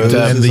 definitely And- picked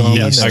up- and the Rose is on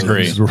the yeast. nose. I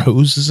agree. The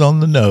rose is on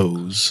the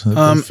nose. Go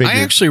I figure.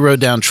 actually wrote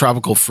down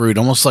tropical fruit,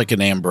 almost like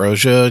an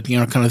ambrosia,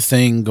 kind of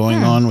thing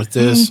going on with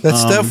this. That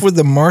stuff with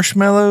the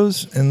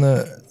marshmallows and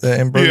the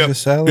ambrosia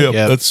salad. Yep,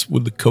 Yep. that's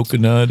with the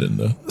coconut and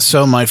the.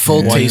 So my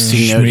full White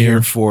tasting note schmear.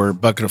 here for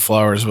Bucket of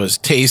Flowers was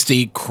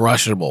tasty,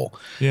 crushable.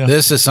 Yeah.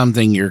 This is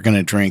something you're going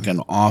to drink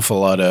an awful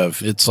lot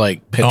of. It's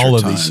like pitcher All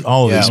of time. these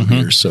Yeah.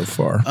 beers so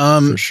far.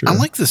 For sure. I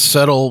like the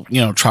subtle,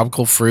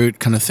 tropical fruit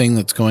kind of thing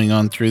that's going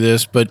on through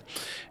this, but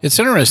it's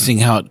interesting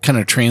how it kind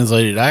of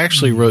translated. I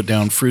actually wrote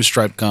down fruit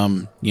stripe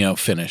gum,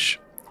 finish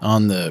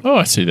on the. Oh,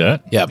 I see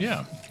that. Yep.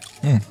 Yeah.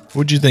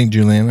 What'd you think,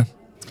 Juliana?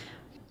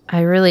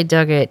 I really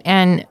dug it.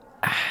 And,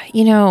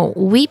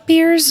 wheat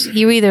beers,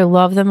 you either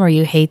love them or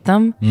you hate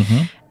them.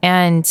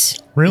 And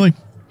Really?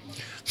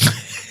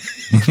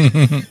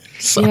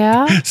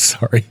 yeah,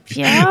 Sorry.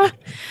 yeah.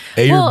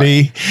 A Well, or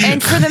B?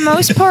 And for the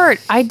most part,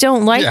 I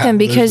don't like Yeah, them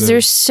because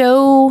they're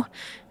so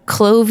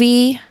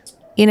clovey,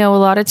 a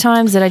lot of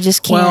times that I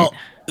just can't. Well,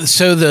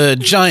 so the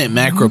giant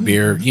macro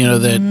beer,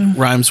 that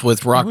rhymes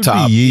with rock Would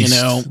top, be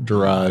yeast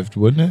derived,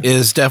 wouldn't it?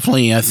 is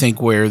definitely, I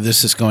think, where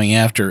this is going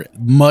after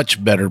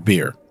much better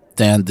beer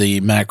than the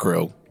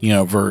macro,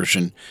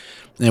 version,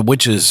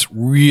 which is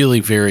really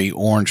very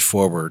orange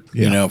forward,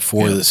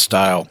 for the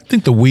style. I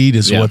think the weed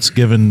is Yeah. what's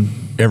given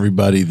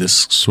everybody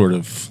this sort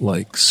of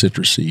like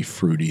citrusy,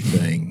 fruity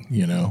thing.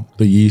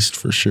 The yeast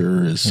for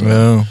sure is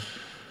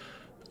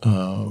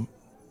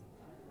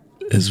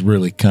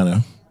really kind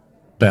of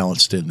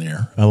balanced in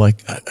there. I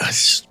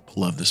just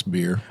love this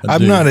beer. I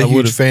I'm do. not a I huge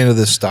would've- fan of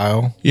this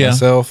style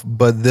myself,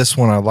 but this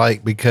one I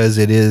like because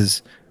it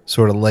is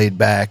sort of laid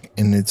back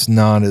and it's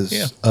not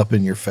as up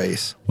in your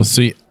face. Well,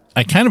 see,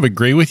 I kind of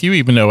agree with you,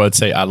 even though I'd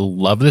say I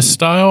love this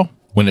style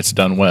when it's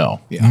done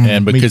well. Yeah.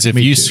 And Me- because if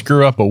me you too.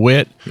 screw up a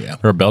wit Yeah.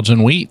 or a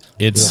Belgian wheat,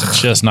 it's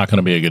just not going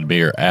to be a good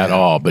beer at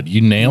all. But you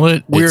nail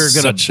it. We're it's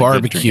going such to a good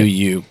barbecue drink.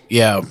 you.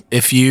 Yeah.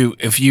 If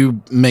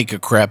you make a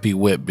crappy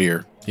wit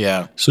beer.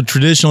 Yeah. So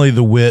traditionally,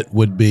 the wit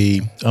would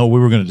be. Oh, we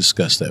were going to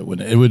discuss that.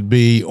 Wouldn't it? It would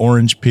be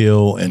orange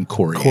peel and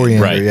coriander.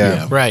 Coriander, Right,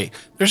 yeah. Right.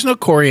 There's no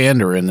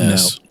coriander in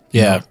this. No.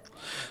 Yeah.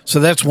 So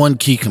that's one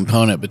key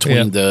component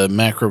between the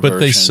macro But version.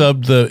 they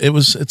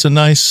subbed it's a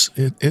nice,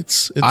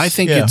 it's I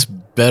think it's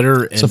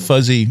better it's a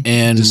fuzzy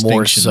and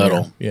more distinction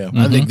subtle. there.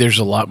 Yeah. I think there's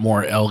a lot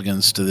more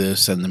elegance to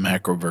this than the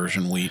macro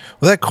version wheat.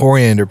 Well, that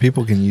coriander,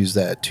 people can use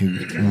that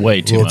too.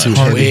 Way too much.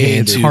 hard, Way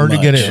it's too hard to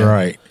get much. it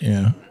right.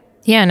 Yeah.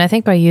 Yeah, and I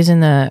think by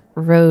using the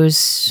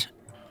rose,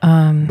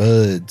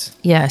 Buds.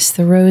 yes,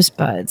 the rose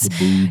buds,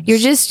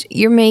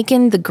 you're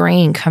making the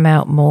grain come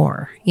out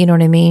more. You know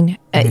what I mean?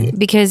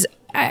 Because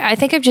I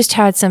think I've just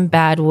had some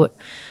bad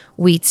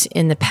wheats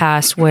in the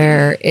past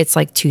where it's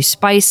like too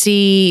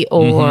spicy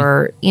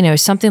or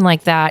something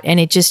like that, and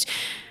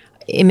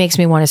it makes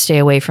me want to stay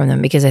away from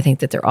them because I think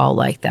that they're all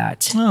like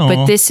that. Oh.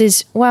 But this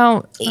is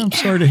I'm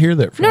sorry to hear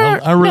that.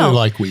 I really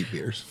like wheat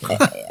beers.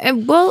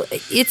 well,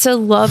 it's a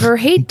love or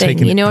hate thing.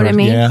 Taking You know it what I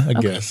mean? yeah, I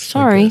Okay, guess.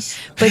 Sorry,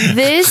 but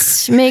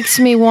this makes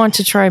me want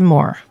to try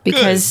more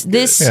because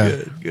this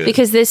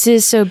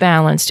is so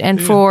balanced.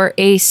 And for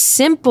a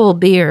simple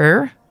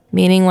beer,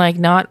 meaning like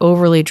not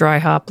overly dry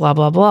hop, blah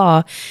blah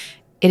blah,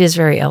 it is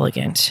very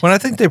elegant. Well, I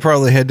think they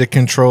probably had to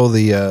control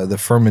the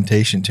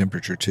fermentation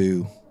temperature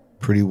too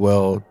pretty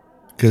well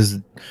because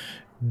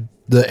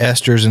the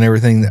esters and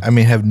everything,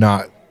 have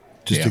not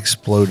just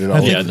exploded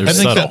all Yeah, over. they're I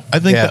think subtle.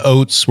 the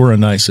oats were a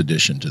nice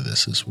addition to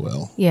this as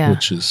well. Yeah.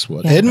 Which is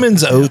what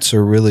Edmund's oats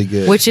are really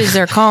good. Which is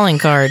their calling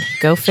card.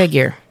 Go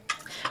figure.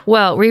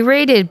 Well, we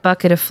rated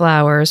Bucket of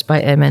Flowers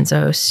by Edmund's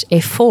Oast a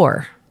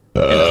 4.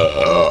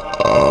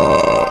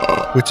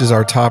 which is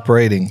our top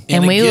rating.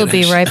 And we will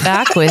be right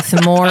back with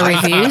more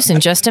reviews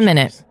in just a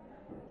minute.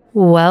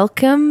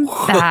 Welcome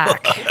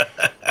back.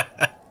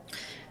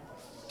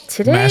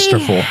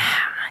 Masterful.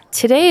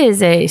 Today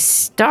is a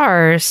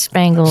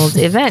star-spangled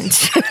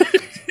event.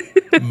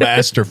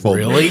 Masterful.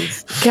 Really?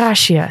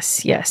 Gosh,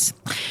 yes.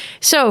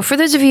 So, for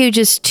those of you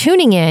just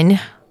tuning in,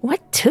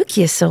 what took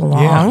you so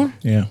long?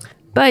 Yeah.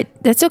 But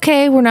that's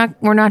okay. We're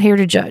not here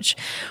to judge.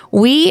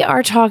 We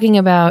are talking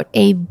about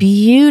a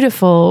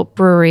beautiful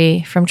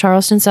brewery from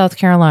Charleston, South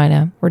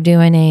Carolina. We're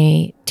doing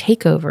a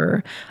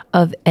takeover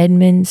of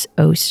Edmund's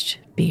Oast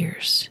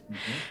beers.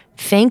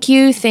 Thank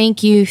you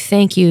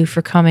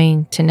for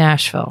coming to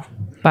Nashville,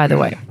 by the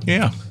way.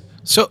 Yeah.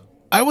 So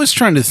I was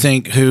trying to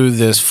think who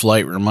this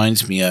flight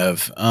reminds me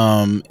of.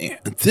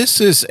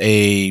 This is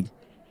a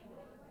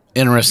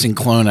interesting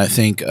clone, I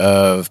think,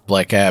 of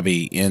Black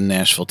Abbey in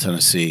Nashville,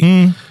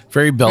 Tennessee.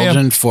 Very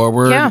Belgian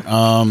forward.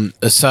 Yeah.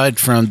 Aside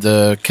from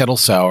the kettle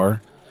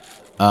sour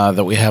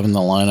that we have in the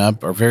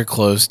lineup, are very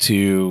close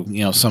to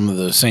some of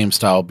the same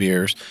style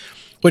beers,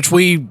 which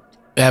we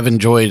have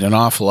enjoyed an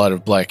awful lot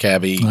of Black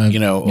Abbey,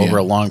 over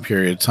a long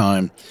period of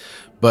time.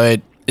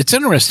 But it's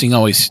interesting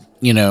always,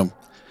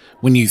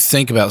 when you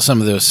think about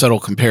some of those subtle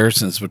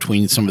comparisons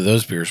between some of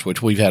those beers,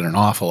 which we've had an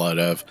awful lot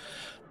of,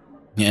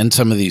 and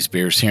some of these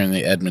beers here in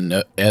the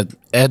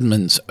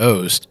Edmund's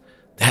Oast,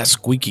 that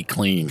squeaky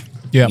clean,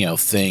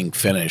 thing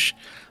finish.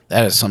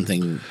 That is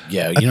something.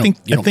 Yeah, I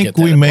think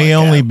we may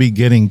only be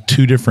getting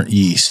two different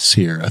yeasts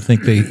here. I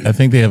think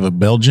they have a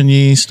Belgian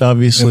yeast,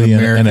 obviously,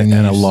 and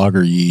a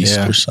lager yeast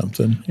or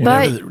something.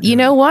 But you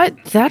know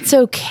what? That's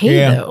okay,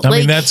 though. I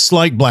mean, that's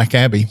like Black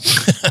Abbey.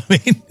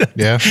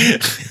 Yeah.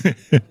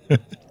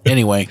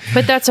 Anyway,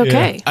 but that's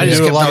okay. I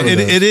just kept on,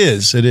 it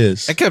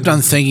is. I kept on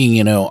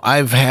thinking,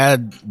 I've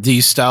had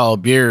these style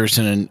of beers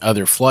in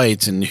other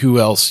flights, and who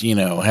else,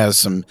 has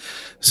some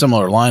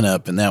similar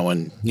lineup, and that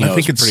one, I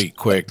think it's pretty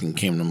quick and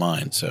came to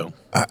mind. So,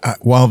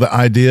 while the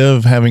idea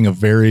of having a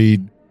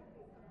varied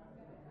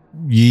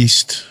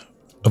yeast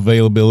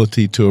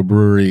availability to a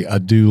brewery, I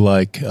do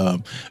like.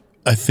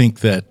 I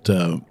think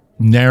that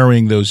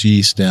narrowing those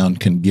yeasts down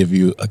can give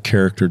you a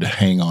character to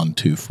hang on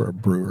to for a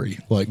brewery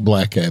like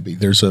Black Abbey.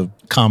 There's a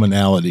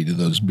commonality to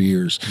those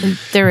beers.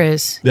 There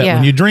is. That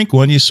when you drink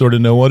one, you sort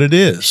of know what it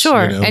is.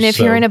 Sure. And if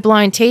you're in a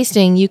blind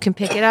tasting, you can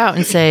pick it out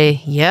and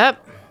say,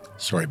 yep.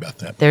 Sorry about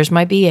that. There's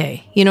my BA.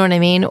 You know what I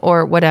mean?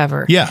 Or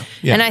whatever. Yeah.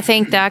 And I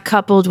think that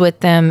coupled with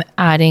them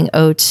adding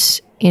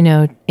oats, in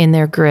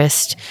their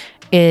grist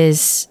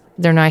is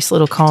their nice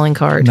little calling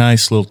card.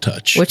 Nice little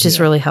touch. Which has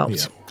really helped.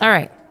 Yeah. All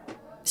right.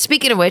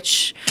 Speaking of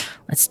which,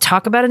 let's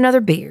talk about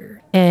another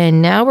beer.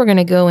 And now we're going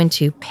to go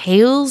into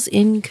Pales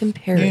in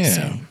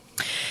Comparison.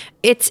 Yeah.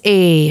 It's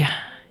a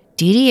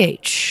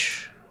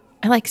DDH.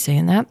 I like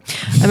saying that.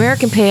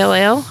 American Pale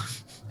Ale,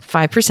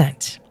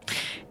 5%.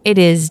 It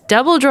is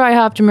double dry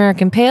hopped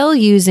American Pale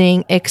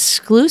using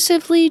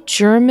exclusively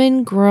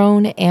German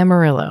grown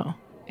Amarillo.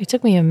 It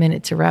took me a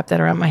minute to wrap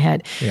that around my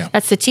head. Yeah.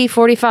 That's the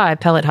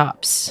T45 pellet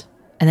hops.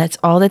 And that's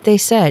all that they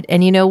said.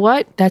 And you know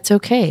what? That's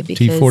okay.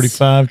 Because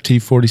T45,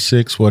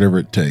 T46, whatever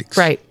it takes.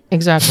 Right.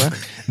 Exactly.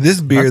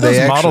 This beer, aren't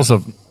those models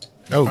of.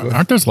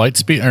 Aren't those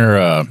Lightspeed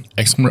or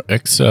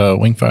X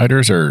Wing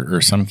Fighters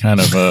or some kind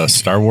of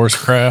Star Wars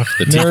craft?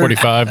 The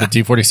T45, the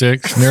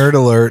T46. Nerd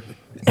alert!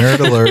 Nerd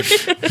alert!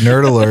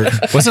 Nerd alert!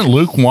 Wasn't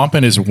Luke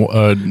Wampin getting the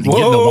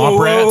Womp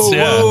Rats?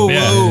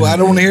 Whoa! I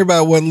don't want to hear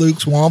about what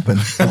Luke's wamping.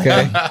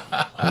 Okay,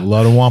 a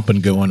lot of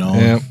wamping going on.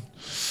 Yeah.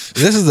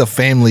 This is a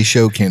family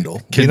show,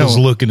 Kendall. Kendall's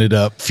looking it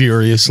up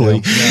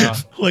furiously.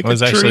 Like I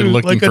was a actually true,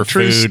 looking like for a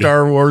true food.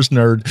 Star Wars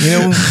nerd.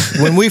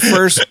 When we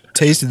first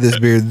tasted this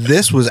beer,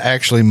 this was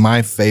actually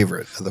my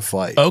favorite of the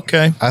flight.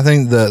 Okay. I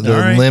think the All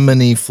right.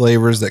 lemony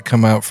flavors that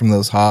come out from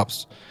those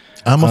hops.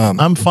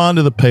 I'm fond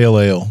of the pale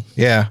ale.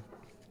 Yeah.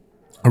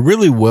 A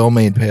really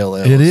well-made pale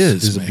ale. It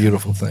is, a man.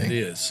 beautiful thing. It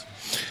is.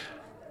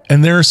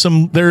 And there are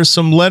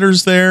some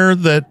letters there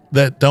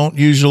that don't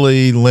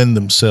usually lend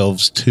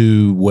themselves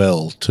too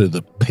well to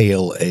the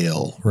pale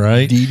ale,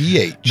 right?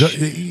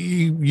 DDH.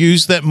 You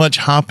use that much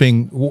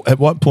hopping. At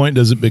what point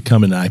does it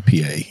become an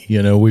IPA?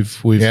 You know, we've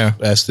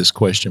asked this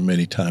question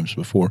many times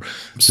before.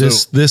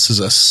 This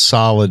is a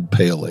solid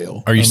pale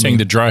ale. Are you saying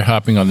the dry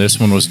hopping on this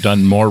one was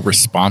done more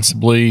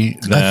responsibly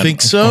than I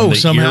think so. on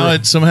the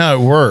Somehow it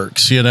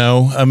works. You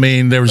know, I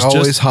mean, there was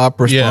Always just hop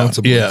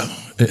responsibly. Yeah.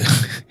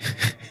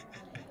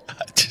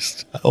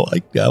 I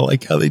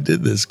like how they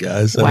did this,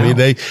 guys. I mean,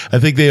 I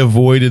think they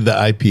avoided the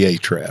IPA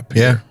trap.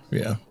 Here.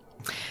 Yeah.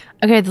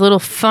 Okay, the little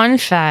fun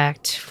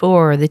fact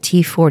for the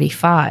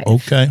T45.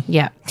 Okay.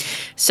 Yeah.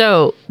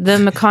 So the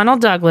McConnell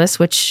Douglas,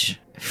 which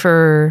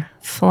for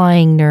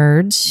flying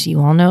nerds,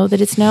 you all know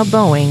that it's now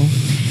Boeing.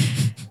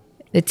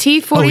 The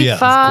T45 Oh, yeah, of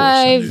course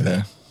I knew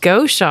that.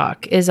 Go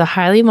Shock is a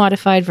highly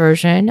modified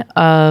version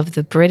of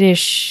the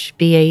British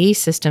BAE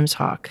Systems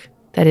Hawk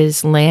that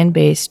is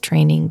land-based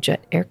training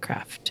jet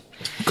aircraft.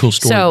 Cool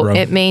story, So bro.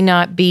 it may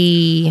not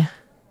be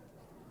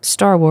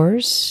Star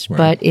Wars,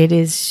 but it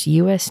is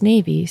U.S.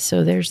 Navy.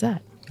 So there's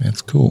that.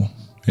 That's cool.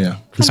 Yeah.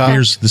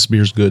 This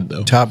beer's good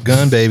though. Top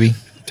Gun, baby.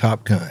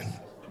 Top Gun.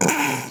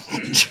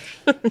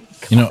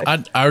 You know,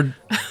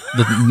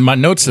 my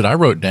notes that I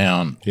wrote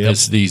down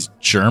is these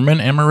German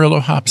Amarillo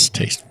hops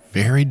taste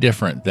very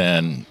different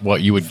than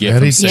what you would get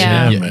Very from say,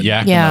 cinnamon.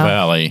 Yakima Yeah.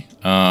 Valley.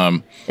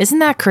 Isn't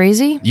that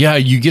crazy? Yeah,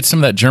 you get some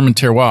of that German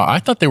terroir. I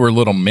thought they were a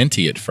little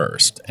minty at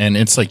first, and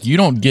it's like you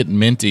don't get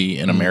minty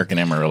in American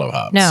Amarillo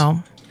hops.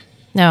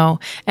 No.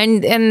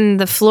 And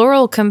the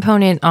floral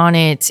component on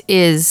it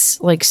is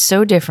like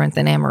so different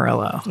than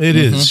Amarillo. It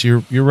is.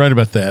 You're right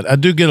about that. I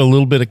do get a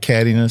little bit of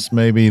cattiness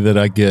maybe that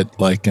I get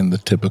like in the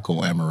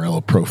typical Amarillo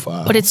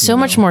profile. But it's so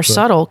much more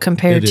subtle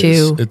compared It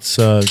is. to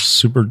It's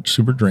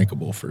super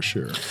drinkable for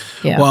sure.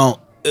 yeah. Well,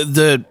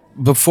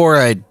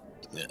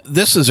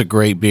 this is a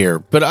great beer,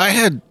 but I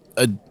had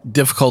a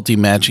difficulty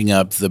matching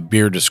up the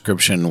beer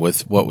description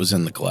with what was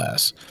in the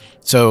glass.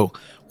 So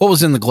what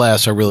was in the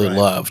glass I really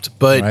loved.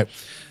 But Right.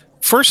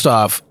 first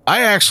off,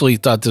 I actually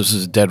thought this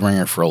was a dead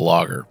ringer for a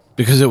lager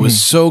because it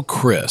was so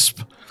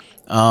crisp.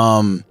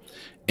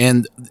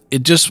 And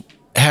it just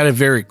had a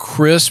very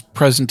crisp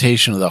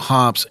presentation of the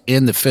hops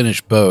and the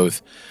finish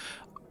both.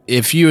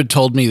 If you had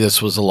told me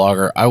this was a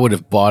lager, I would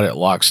have bought it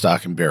lock,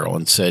 stock, and barrel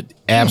and said,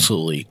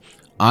 absolutely,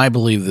 I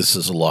believe this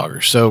is a lager.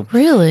 So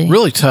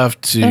really tough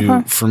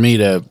for me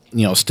to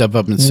step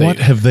up and say, What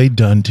have they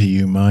done to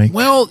you, Mike?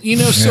 well,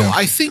 so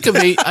I think of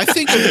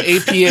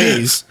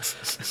APAs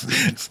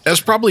as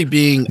probably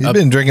being You've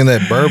been drinking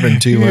that bourbon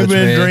too much, You've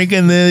been man.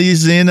 drinking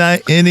these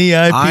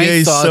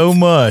IPAs so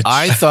much.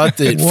 I thought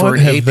that What for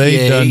an have APA,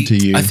 they done to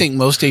you? I think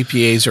most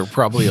APAs are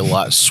probably a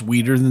lot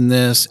sweeter than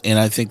this, and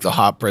I think the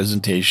hop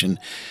presentation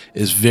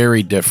is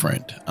very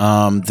different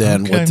than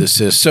Okay. what this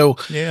is. So,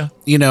 Yeah.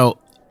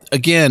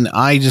 again,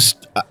 I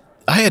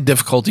had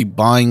difficulty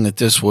buying that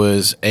this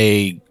was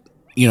a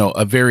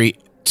very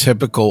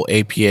typical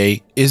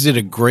APA. Is it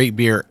a great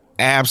beer?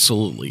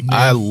 Absolutely.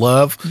 I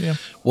love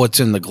what's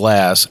in the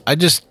glass. I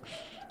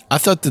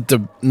thought that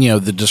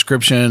the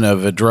description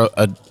of a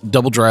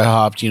double dry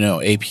hopped,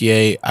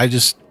 APA,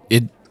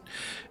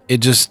 it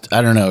just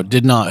I don't know,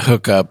 did not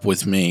hook up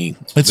with me.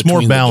 It's more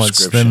between the balanced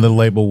description. than the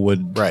label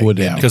would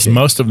indicate. because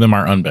most of them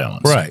are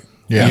unbalanced. Right.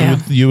 Yeah.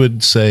 You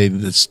would say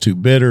it's too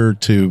bitter,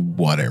 too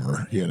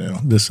whatever.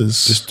 This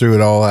is Just threw it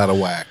all out of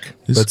whack.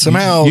 this- But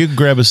somehow you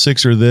grab a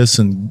sixer of this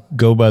and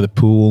go by the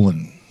pool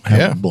and have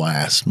Yeah. a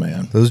blast,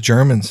 man. those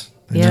Germans,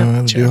 they Yeah. know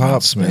how to do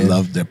hops, They man.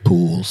 love their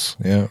pools.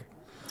 Yeah.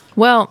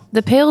 Well,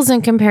 the pales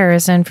in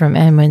comparison from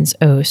Edmunds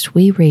Oast,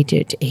 we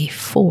rated a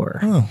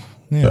 4. Oh,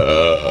 yeah.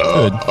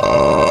 Good.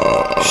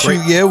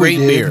 Shoot, yeah, we Great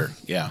did. beer.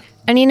 Yeah.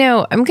 And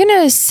I'm going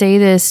to say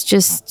this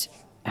just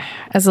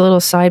as a little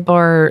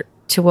sidebar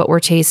to what we're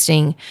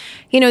tasting.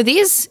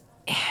 These,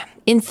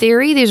 in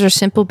theory, these are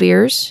simple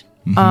beers,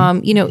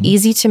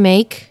 easy to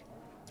make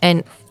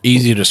and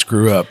Easy to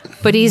screw up.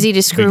 but easy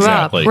to screw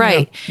Exactly. up.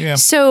 Right. Yeah.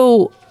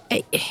 So,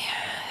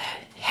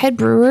 head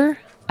brewer,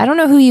 I don't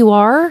know who you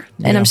are,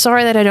 and I'm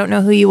sorry that I don't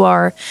know who you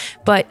are,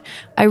 but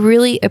I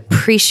really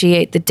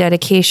appreciate the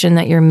dedication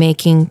that you're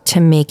making to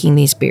making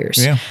these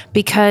beers. Yeah.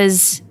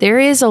 Because there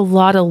is a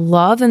lot of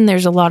love and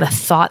there's a lot of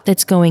thought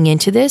that's going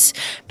into this,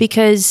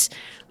 because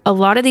a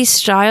lot of these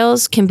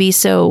styles can be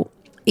so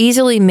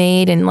easily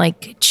made and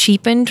like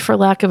cheapened, for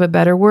lack of a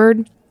better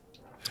word.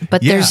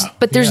 But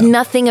there's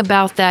nothing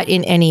about that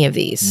in any of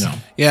these. No.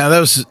 Yeah, that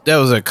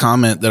was a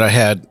comment that I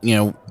had,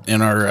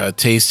 in our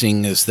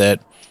tasting, is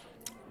that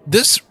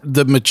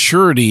the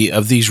maturity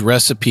of these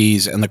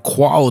recipes and the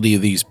quality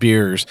of these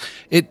beers,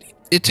 it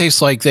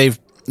tastes like they've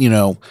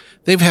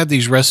they've had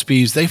these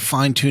recipes. They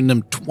fine-tuned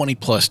them 20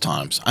 plus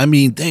times. I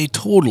mean, they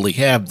totally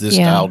have this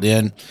dialed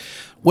in.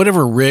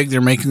 Whatever rig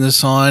they're making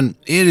this on,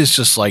 it is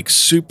just like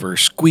super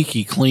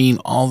squeaky clean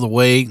all the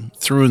way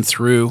through and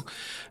through.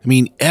 I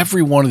mean,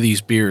 every one of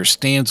these beers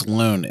stands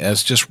alone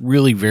as just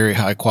really very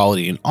high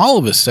quality. And all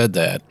of us said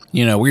that.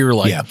 We were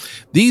like,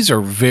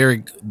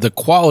 the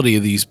quality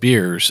of these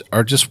beers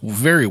are just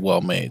very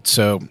well made.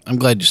 So I'm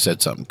glad you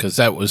said something, because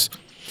that was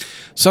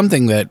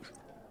something that,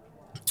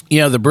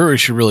 the brewery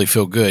should really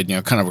feel good,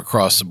 kind of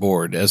across the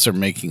board as they're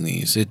making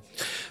these.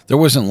 There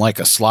wasn't like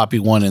a sloppy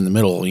one in the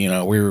middle. We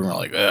were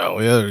like, oh,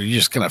 yeah, you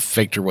just kind of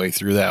faked your way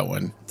through that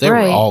one. They were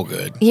all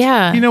good.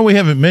 Yeah. We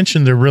haven't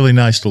mentioned they're really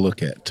nice to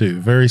look at,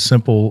 too. Very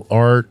simple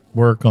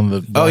artwork on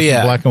the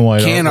black and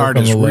white. Can art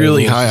is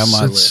really high on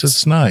my list.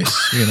 It's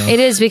nice. It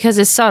is, because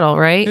it's subtle,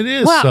 right? It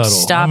is subtle.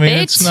 Stop it.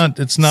 It's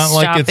not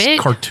like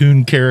it's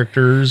cartoon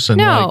characters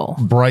and like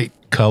bright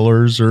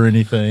colors or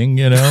anything,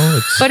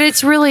 but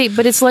it's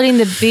letting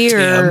the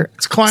beer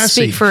it's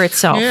classy. speak for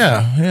itself.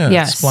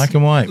 Yes. It's black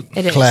and white.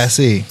 It is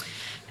classy,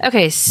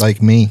 okay,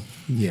 like me.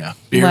 Beer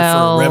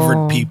for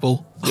reverend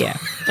people.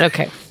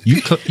 Okay,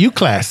 you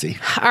classy.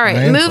 All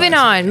right, moving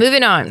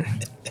on.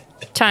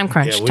 Time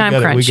crunch. We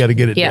got to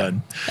get it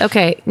done.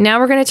 Okay,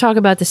 now we're going to talk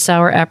about the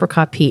sour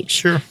apricot peach.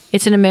 Sure.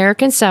 It's an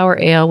American sour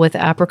ale with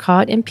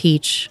apricot and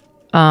peach.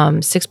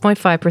 6.5%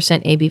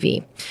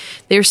 ABV.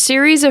 Their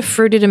series of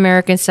fruited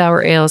American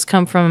sour ales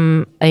come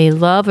from a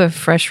love of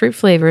fresh fruit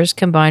flavors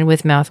combined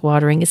with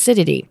mouth-watering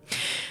acidity.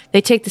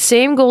 They take the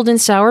same golden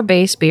sour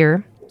base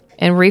beer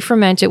and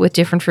re-ferment it with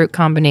different fruit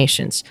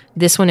combinations.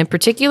 This one in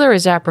particular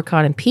is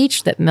apricot and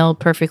peach that meld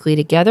perfectly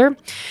together.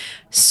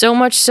 So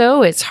much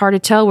so, it's hard to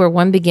tell where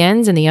one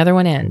begins and the other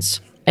one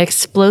ends.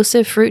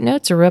 Explosive fruit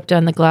notes erupt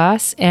on the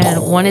glass,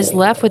 and one is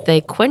left with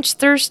a quench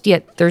thirst,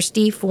 yet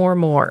thirsty for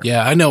more.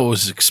 Yeah, I know it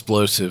was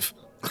explosive.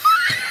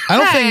 I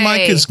don't think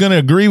Mike is going to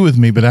agree with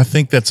me, but I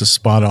think that's a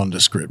spot-on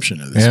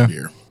description of this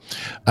beer.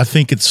 I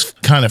think it's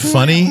kind of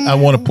funny. I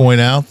want to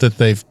point out that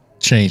they've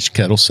changed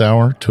kettle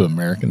sour to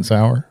American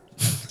sour.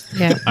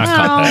 Yeah,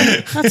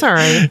 that's all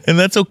right. And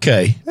that's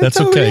okay.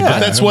 That's okay. Yeah. But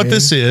that's what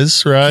this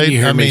is, right? You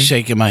hear me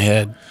shaking my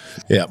head.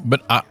 Yeah.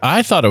 But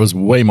I thought it was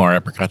way more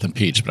apricot than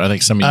peach, but I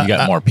think some of you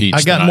got more peach.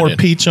 I got more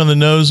peach on the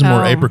nose and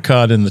more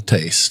apricot in the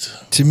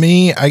taste. To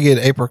me, I get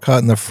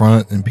apricot in the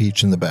front and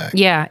peach in the back.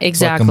 Yeah,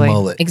 exactly. Like a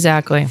mullet.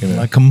 Exactly.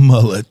 Like a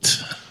mullet.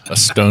 A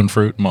stone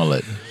fruit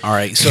mullet. All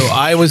right. So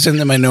I was in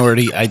the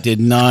minority. I did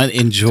not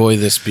enjoy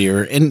this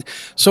beer. And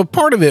so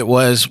part of it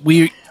was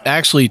we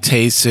actually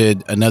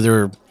tasted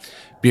another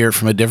beer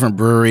from a different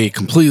brewery,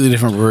 completely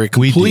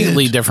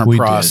different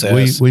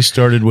process. We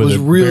started with it was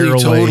really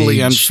totally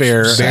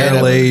unfair.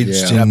 Barrel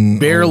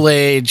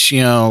aged,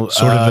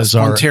 sort of as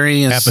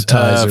spontaneous our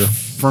appetizer.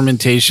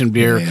 Fermentation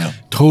beer,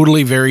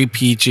 totally very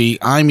peachy.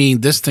 I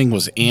mean, this thing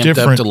was amped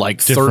up to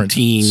like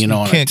 13.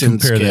 On a 10 can't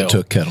compare scale. that to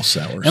a kettle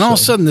sour. And all of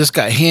a sudden, this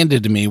got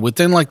handed to me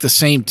within like the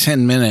same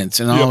 10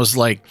 minutes, and I was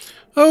like,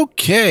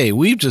 okay,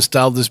 we've just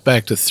dialed this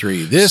back to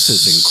 3. This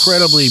is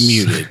incredibly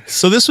muted.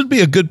 So this would be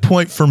a good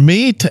point for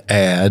me to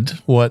add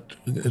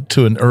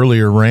to an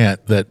earlier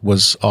rant that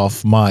was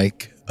off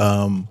mic.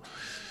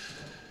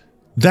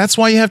 That's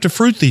why you have to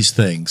fruit these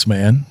things,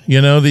 man.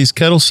 These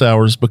kettle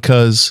sours,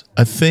 because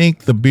I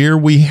think the beer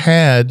we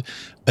had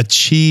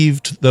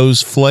achieved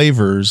those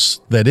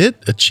flavors that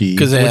it achieved.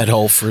 Because it had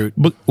whole fruit.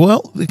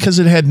 Because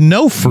it had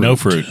no fruit. No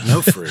fruit.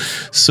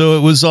 So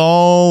it was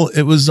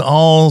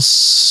all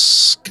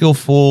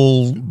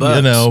skillful,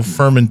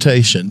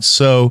 fermentation.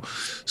 So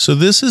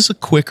this is a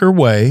quicker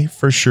way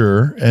for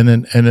sure,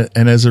 and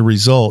as a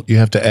result, you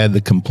have to add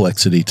the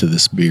complexity to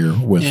this beer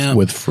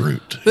with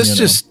fruit. This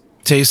just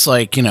tastes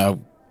like a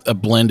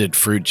blended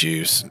fruit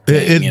juice.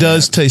 It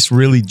does taste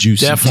really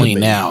juicy. Definitely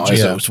now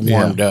as it was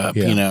warmed up.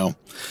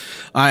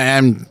 I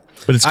am.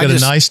 But it's got a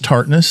nice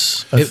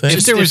tartness.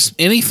 If there was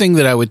anything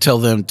that I would tell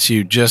them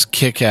to just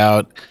kick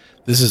out,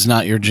 this is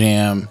not your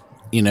jam.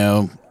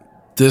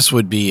 This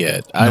would be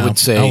it. I would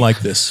say I like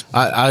this.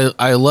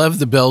 I love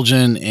the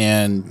Belgian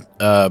and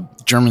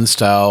German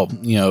style,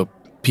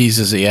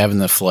 pieces that you have in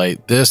the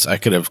flight. This I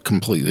could have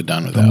completely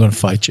done without. I'm going to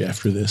fight you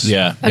after this.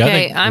 Yeah.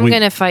 Okay, I'm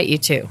going to fight you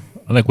too.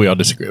 I think we all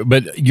disagree,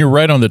 but you're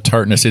right on the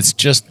tartness. It's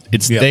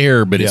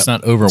there, but it's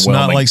not overwhelming. It's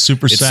not like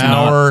super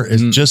sour.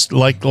 It's just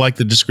like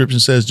the description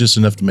says, just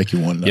enough to make you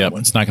want another one.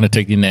 It's not going to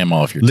take the enamel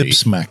off your lip teeth.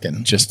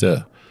 smacking. Just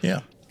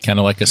kind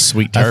of like a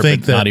sweet tart, I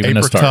think but that not even a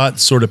apricot tart.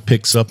 sort of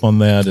picks up on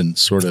that and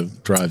sort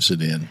of drives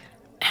it in.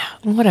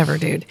 Whatever,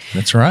 dude.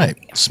 That's right.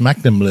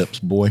 Smack them lips,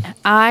 boy.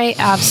 I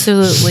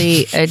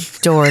absolutely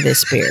adore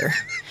this beer.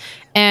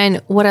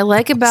 And what I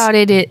like about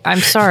it, I'm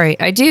sorry,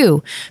 I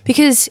do.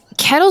 Because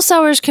kettle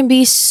sours can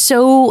be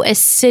so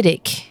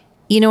acidic.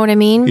 You know what I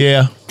mean?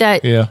 Yeah.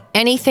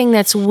 Anything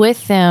that's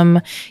with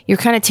them, you're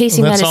kind of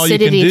tasting that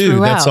acidity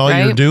throughout. That's all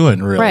you're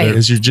doing, really. Right.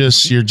 Is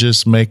you're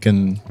just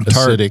making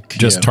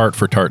acidic. Tart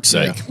for tart's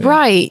sake. Yeah.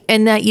 Right.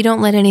 And that you don't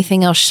let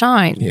anything else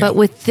shine. Yeah. But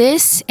with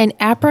this, and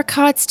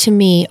apricots to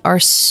me are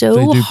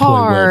so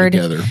hard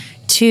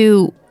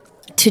to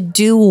to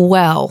do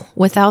well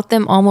without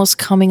them almost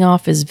coming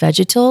off as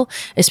vegetal,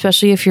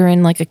 especially if you're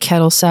in like a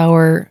kettle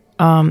sour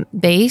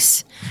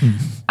base.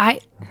 I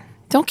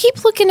don't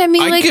keep looking at me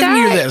like give that.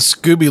 you that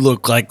Scooby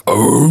look like,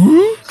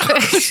 oh.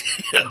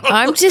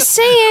 I'm just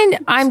saying,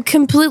 I'm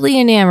completely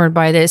enamored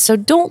by this. So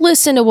don't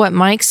listen to what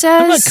Mike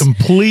says. I'm not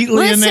completely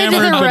Listen to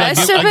enamored, the but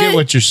rest I of get it.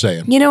 what you're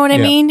saying. You know what I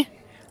Yeah. mean?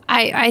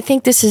 I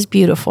think this is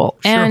beautiful.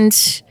 And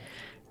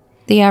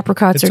the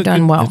apricots are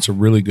done well. It's a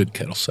really good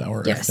kettle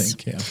sour, Yes. I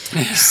think.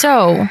 Yeah.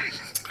 So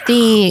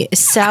the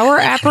sour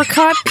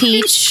apricot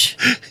peach.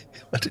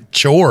 What a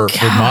chore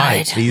for God.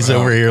 Mike. He's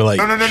over here like,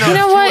 No, You know it's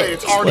too what? late.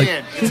 It's already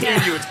in. It's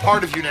in you. It's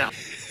part of you now.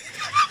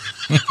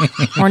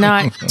 We're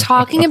not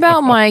talking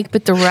about Mike,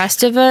 but the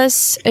rest of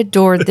us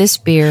adored this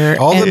beer.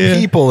 All and, the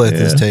people at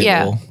this table.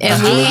 yeah,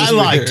 and I we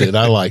liked it.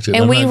 I liked it.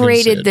 and I'm we not gonna say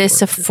rated it this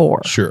for- a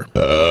 4. Sure.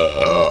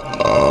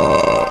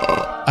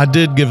 I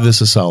did give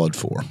this a solid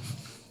 4.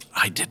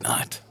 I did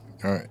not.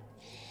 All right.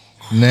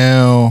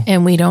 Now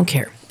And we don't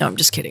care. No, I'm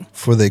just kidding.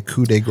 for the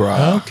coup de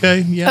grace. Okay.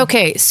 Yeah.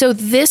 Okay, so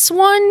this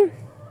one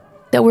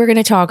that we're going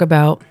to talk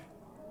about,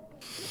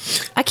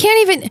 I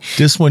can't even.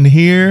 This one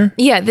here.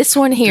 Yeah, this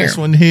one here This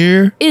one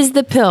here. is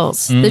the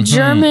Pils, the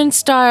German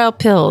style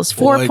Pils,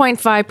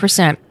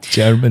 4.5%.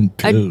 German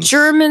A Pils.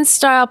 German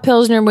style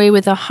Pilsner made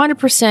with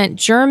 100%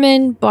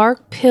 German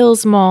bark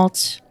Pils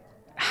malt,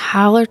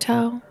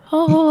 Hallertau,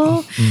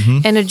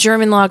 and a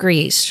German lager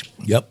yeast.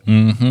 Yep.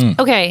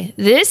 Okay,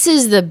 this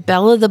is the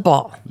belle of the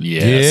ball.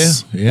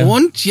 Yes. Yeah. Yeah.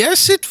 And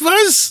yes, it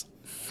was.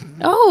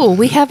 Oh,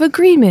 we have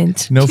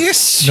agreement. No,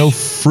 Yes. no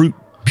fruit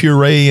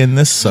puree in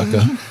this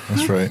sucker.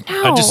 That's right.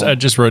 I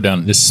just wrote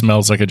down. This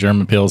smells like a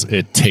German Pils.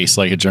 It tastes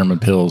like a German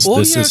Pils. Oh,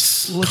 this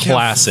yes. is Look how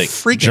classic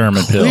freaking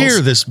German clear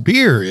Pils. this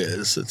beer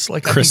is. It's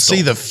like Crystal. I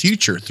can see the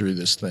future through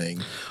this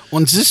thing.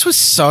 And this was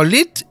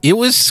solid. It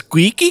was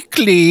squeaky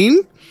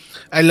clean.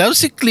 I love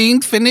the clean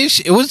finish.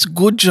 It was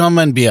good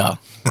German beer.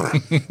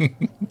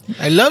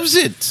 I loves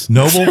it.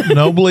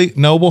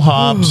 Noble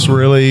hops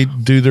really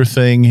do their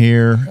thing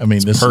here. I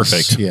mean, this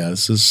perfect.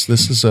 is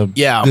this is a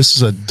Yeah. This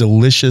is a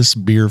delicious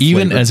beer.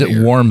 Even flavored as it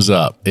beer. warms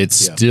up, it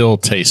still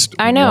tastes.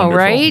 I know, wonderful.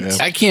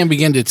 right? I can't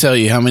begin to tell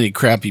you how many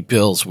crappy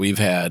pills we've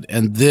had,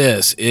 and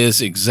this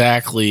is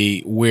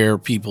exactly where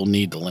people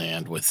need to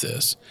land with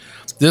this.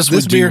 This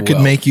This would do beer could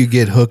well. make you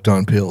get hooked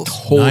on pills.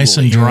 nice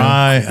and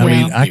dry. I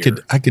mean, Yeah.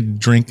 I could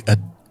drink a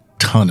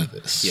ton of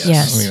this.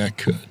 Yes. I mean, I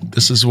could.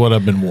 This is what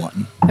I've been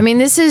wanting. I mean,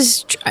 this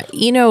is,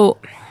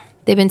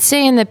 they've been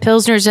saying that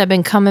Pilsners have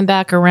been coming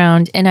back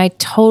around, and I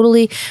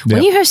totally,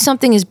 when Yeah. you have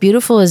something as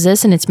beautiful as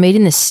this and it's made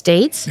in the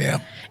States, Yeah.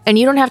 and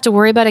you don't have to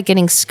worry about it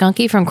getting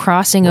skunky from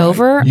crossing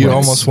over. You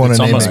almost want It's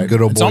to name almost, it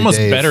good old boy it's almost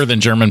Dave. better than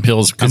German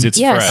Pils because it's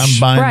Yes. fresh. I'm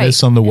buying Right.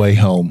 this on the way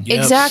home.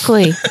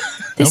 Exactly.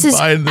 This I'm is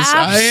buying this.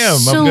 I am.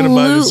 I'm gonna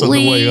buy this on the way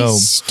absolutely home.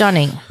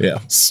 stunning. Yeah.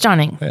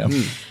 Stunning. Yeah.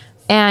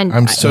 And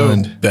I'm So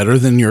stunned. better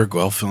than your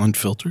Guelph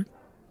unfiltered?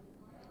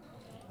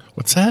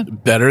 What's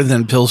that? Better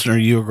than Pilsner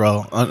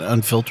Urquell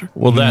unfiltered?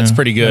 Well, that's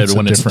pretty good That's a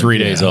when it's different- 3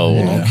 days yeah, old.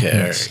 yeah, Okay.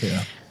 yes,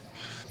 yeah.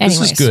 anyways.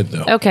 This is good,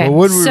 though. Okay. Well,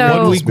 what we-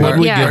 so, what we- what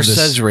we yeah, give this?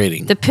 Says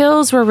rating. the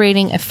pills were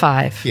rating a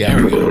 5. Yeah.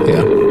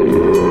 Yeah.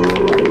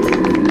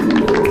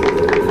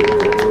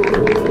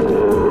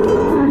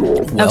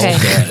 Okay.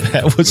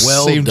 That was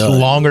Well seemed done.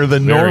 longer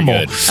than Very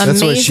normal. good.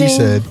 That's what she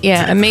said.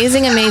 Yeah,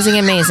 amazing, amazing,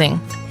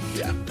 amazing.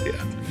 Yeah. Yeah.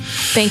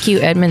 Thank you,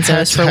 Edmonds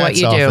Oast, for what Hats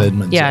you off, do.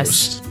 Edmonds Yes.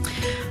 Oast.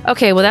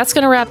 Okay, well, that's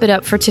going to wrap it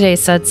up for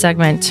today's Sud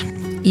segment.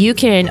 You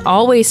can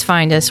always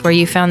find us where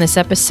you found this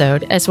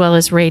episode, as well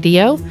as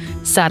radio,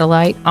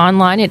 satellite,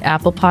 online at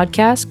Apple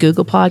Podcasts,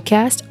 Google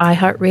Podcast,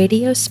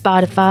 iHeartRadio,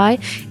 Spotify,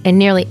 and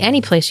nearly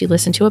any place you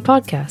listen to a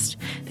podcast.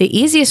 The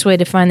easiest way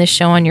to find the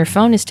show on your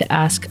phone is to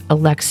ask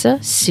Alexa,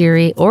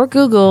 Siri, or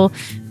Google,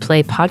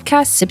 play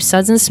podcast Sip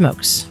Suds and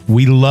Smokes.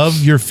 We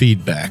love your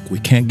feedback. We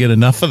can't get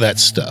enough of that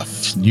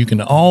stuff. You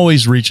can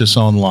always reach us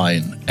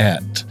online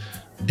at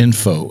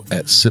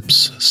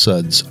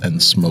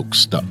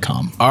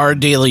info@sipsudsandsmokes.com. Our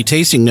daily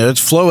tasting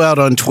notes flow out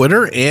on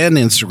Twitter and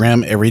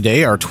Instagram every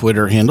day. Our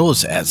Twitter handle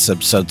is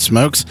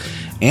 @SipSudSmokes,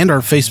 and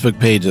our Facebook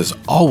page is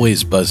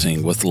always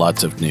buzzing with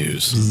lots of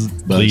news.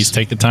 Please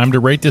take the time to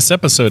rate this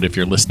episode if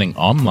you're listening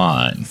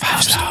online.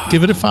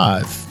 Give it a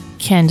 5.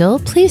 Kendall,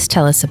 please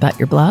tell us about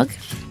your blog.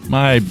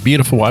 My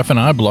beautiful wife and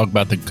I blog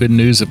about the good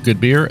news of good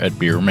beer at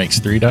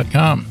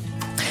beermakes3.com.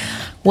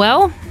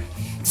 Well,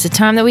 it's the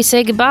time that we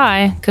say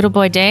goodbye. Good old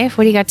boy Dave,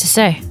 what do you got to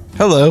say?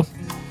 Hello.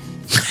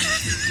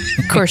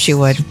 Of course you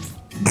would.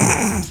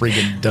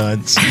 Freaking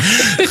dunce.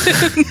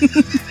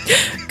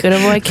 Good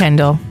old boy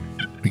Kendall.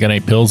 We got any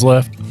pills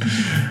left?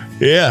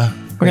 Yeah.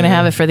 We're going to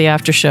have it for the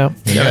after show.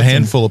 We got a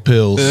handful of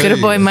pills. Good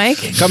old boy Mike.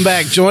 Come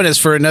back, join us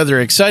for another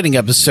exciting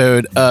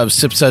episode of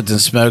Sip Suds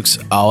and Smokes.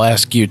 I'll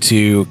ask you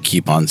to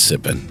keep on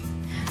sipping.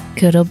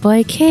 Good old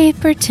boy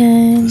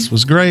Caperton. This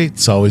was great.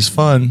 It's always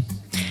fun.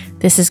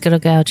 This is good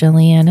old gal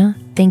Juliana.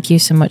 Thank you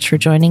so much for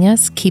joining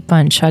us. Keep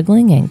on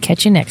chuggling and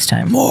catch you next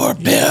time. More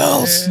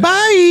pills.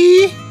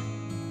 Bye.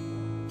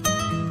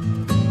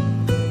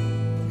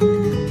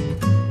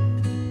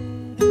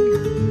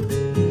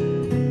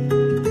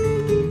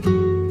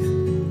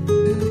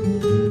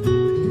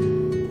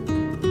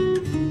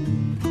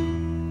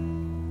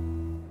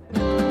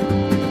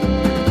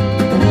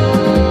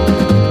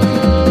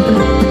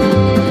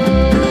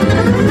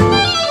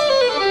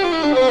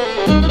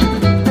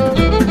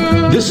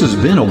 This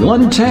has been a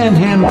One Tan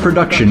Hand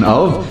production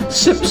of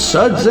Sips,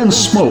 Suds, and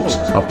Smokes,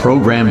 a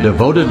program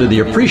devoted to the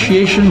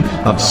appreciation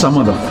of some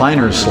of the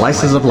finer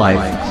slices of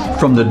life.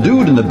 From the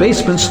Dude in the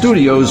Basement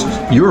Studios,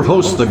 your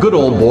hosts, the Good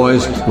Old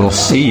Boys, will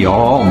see you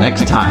all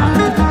next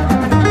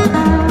time.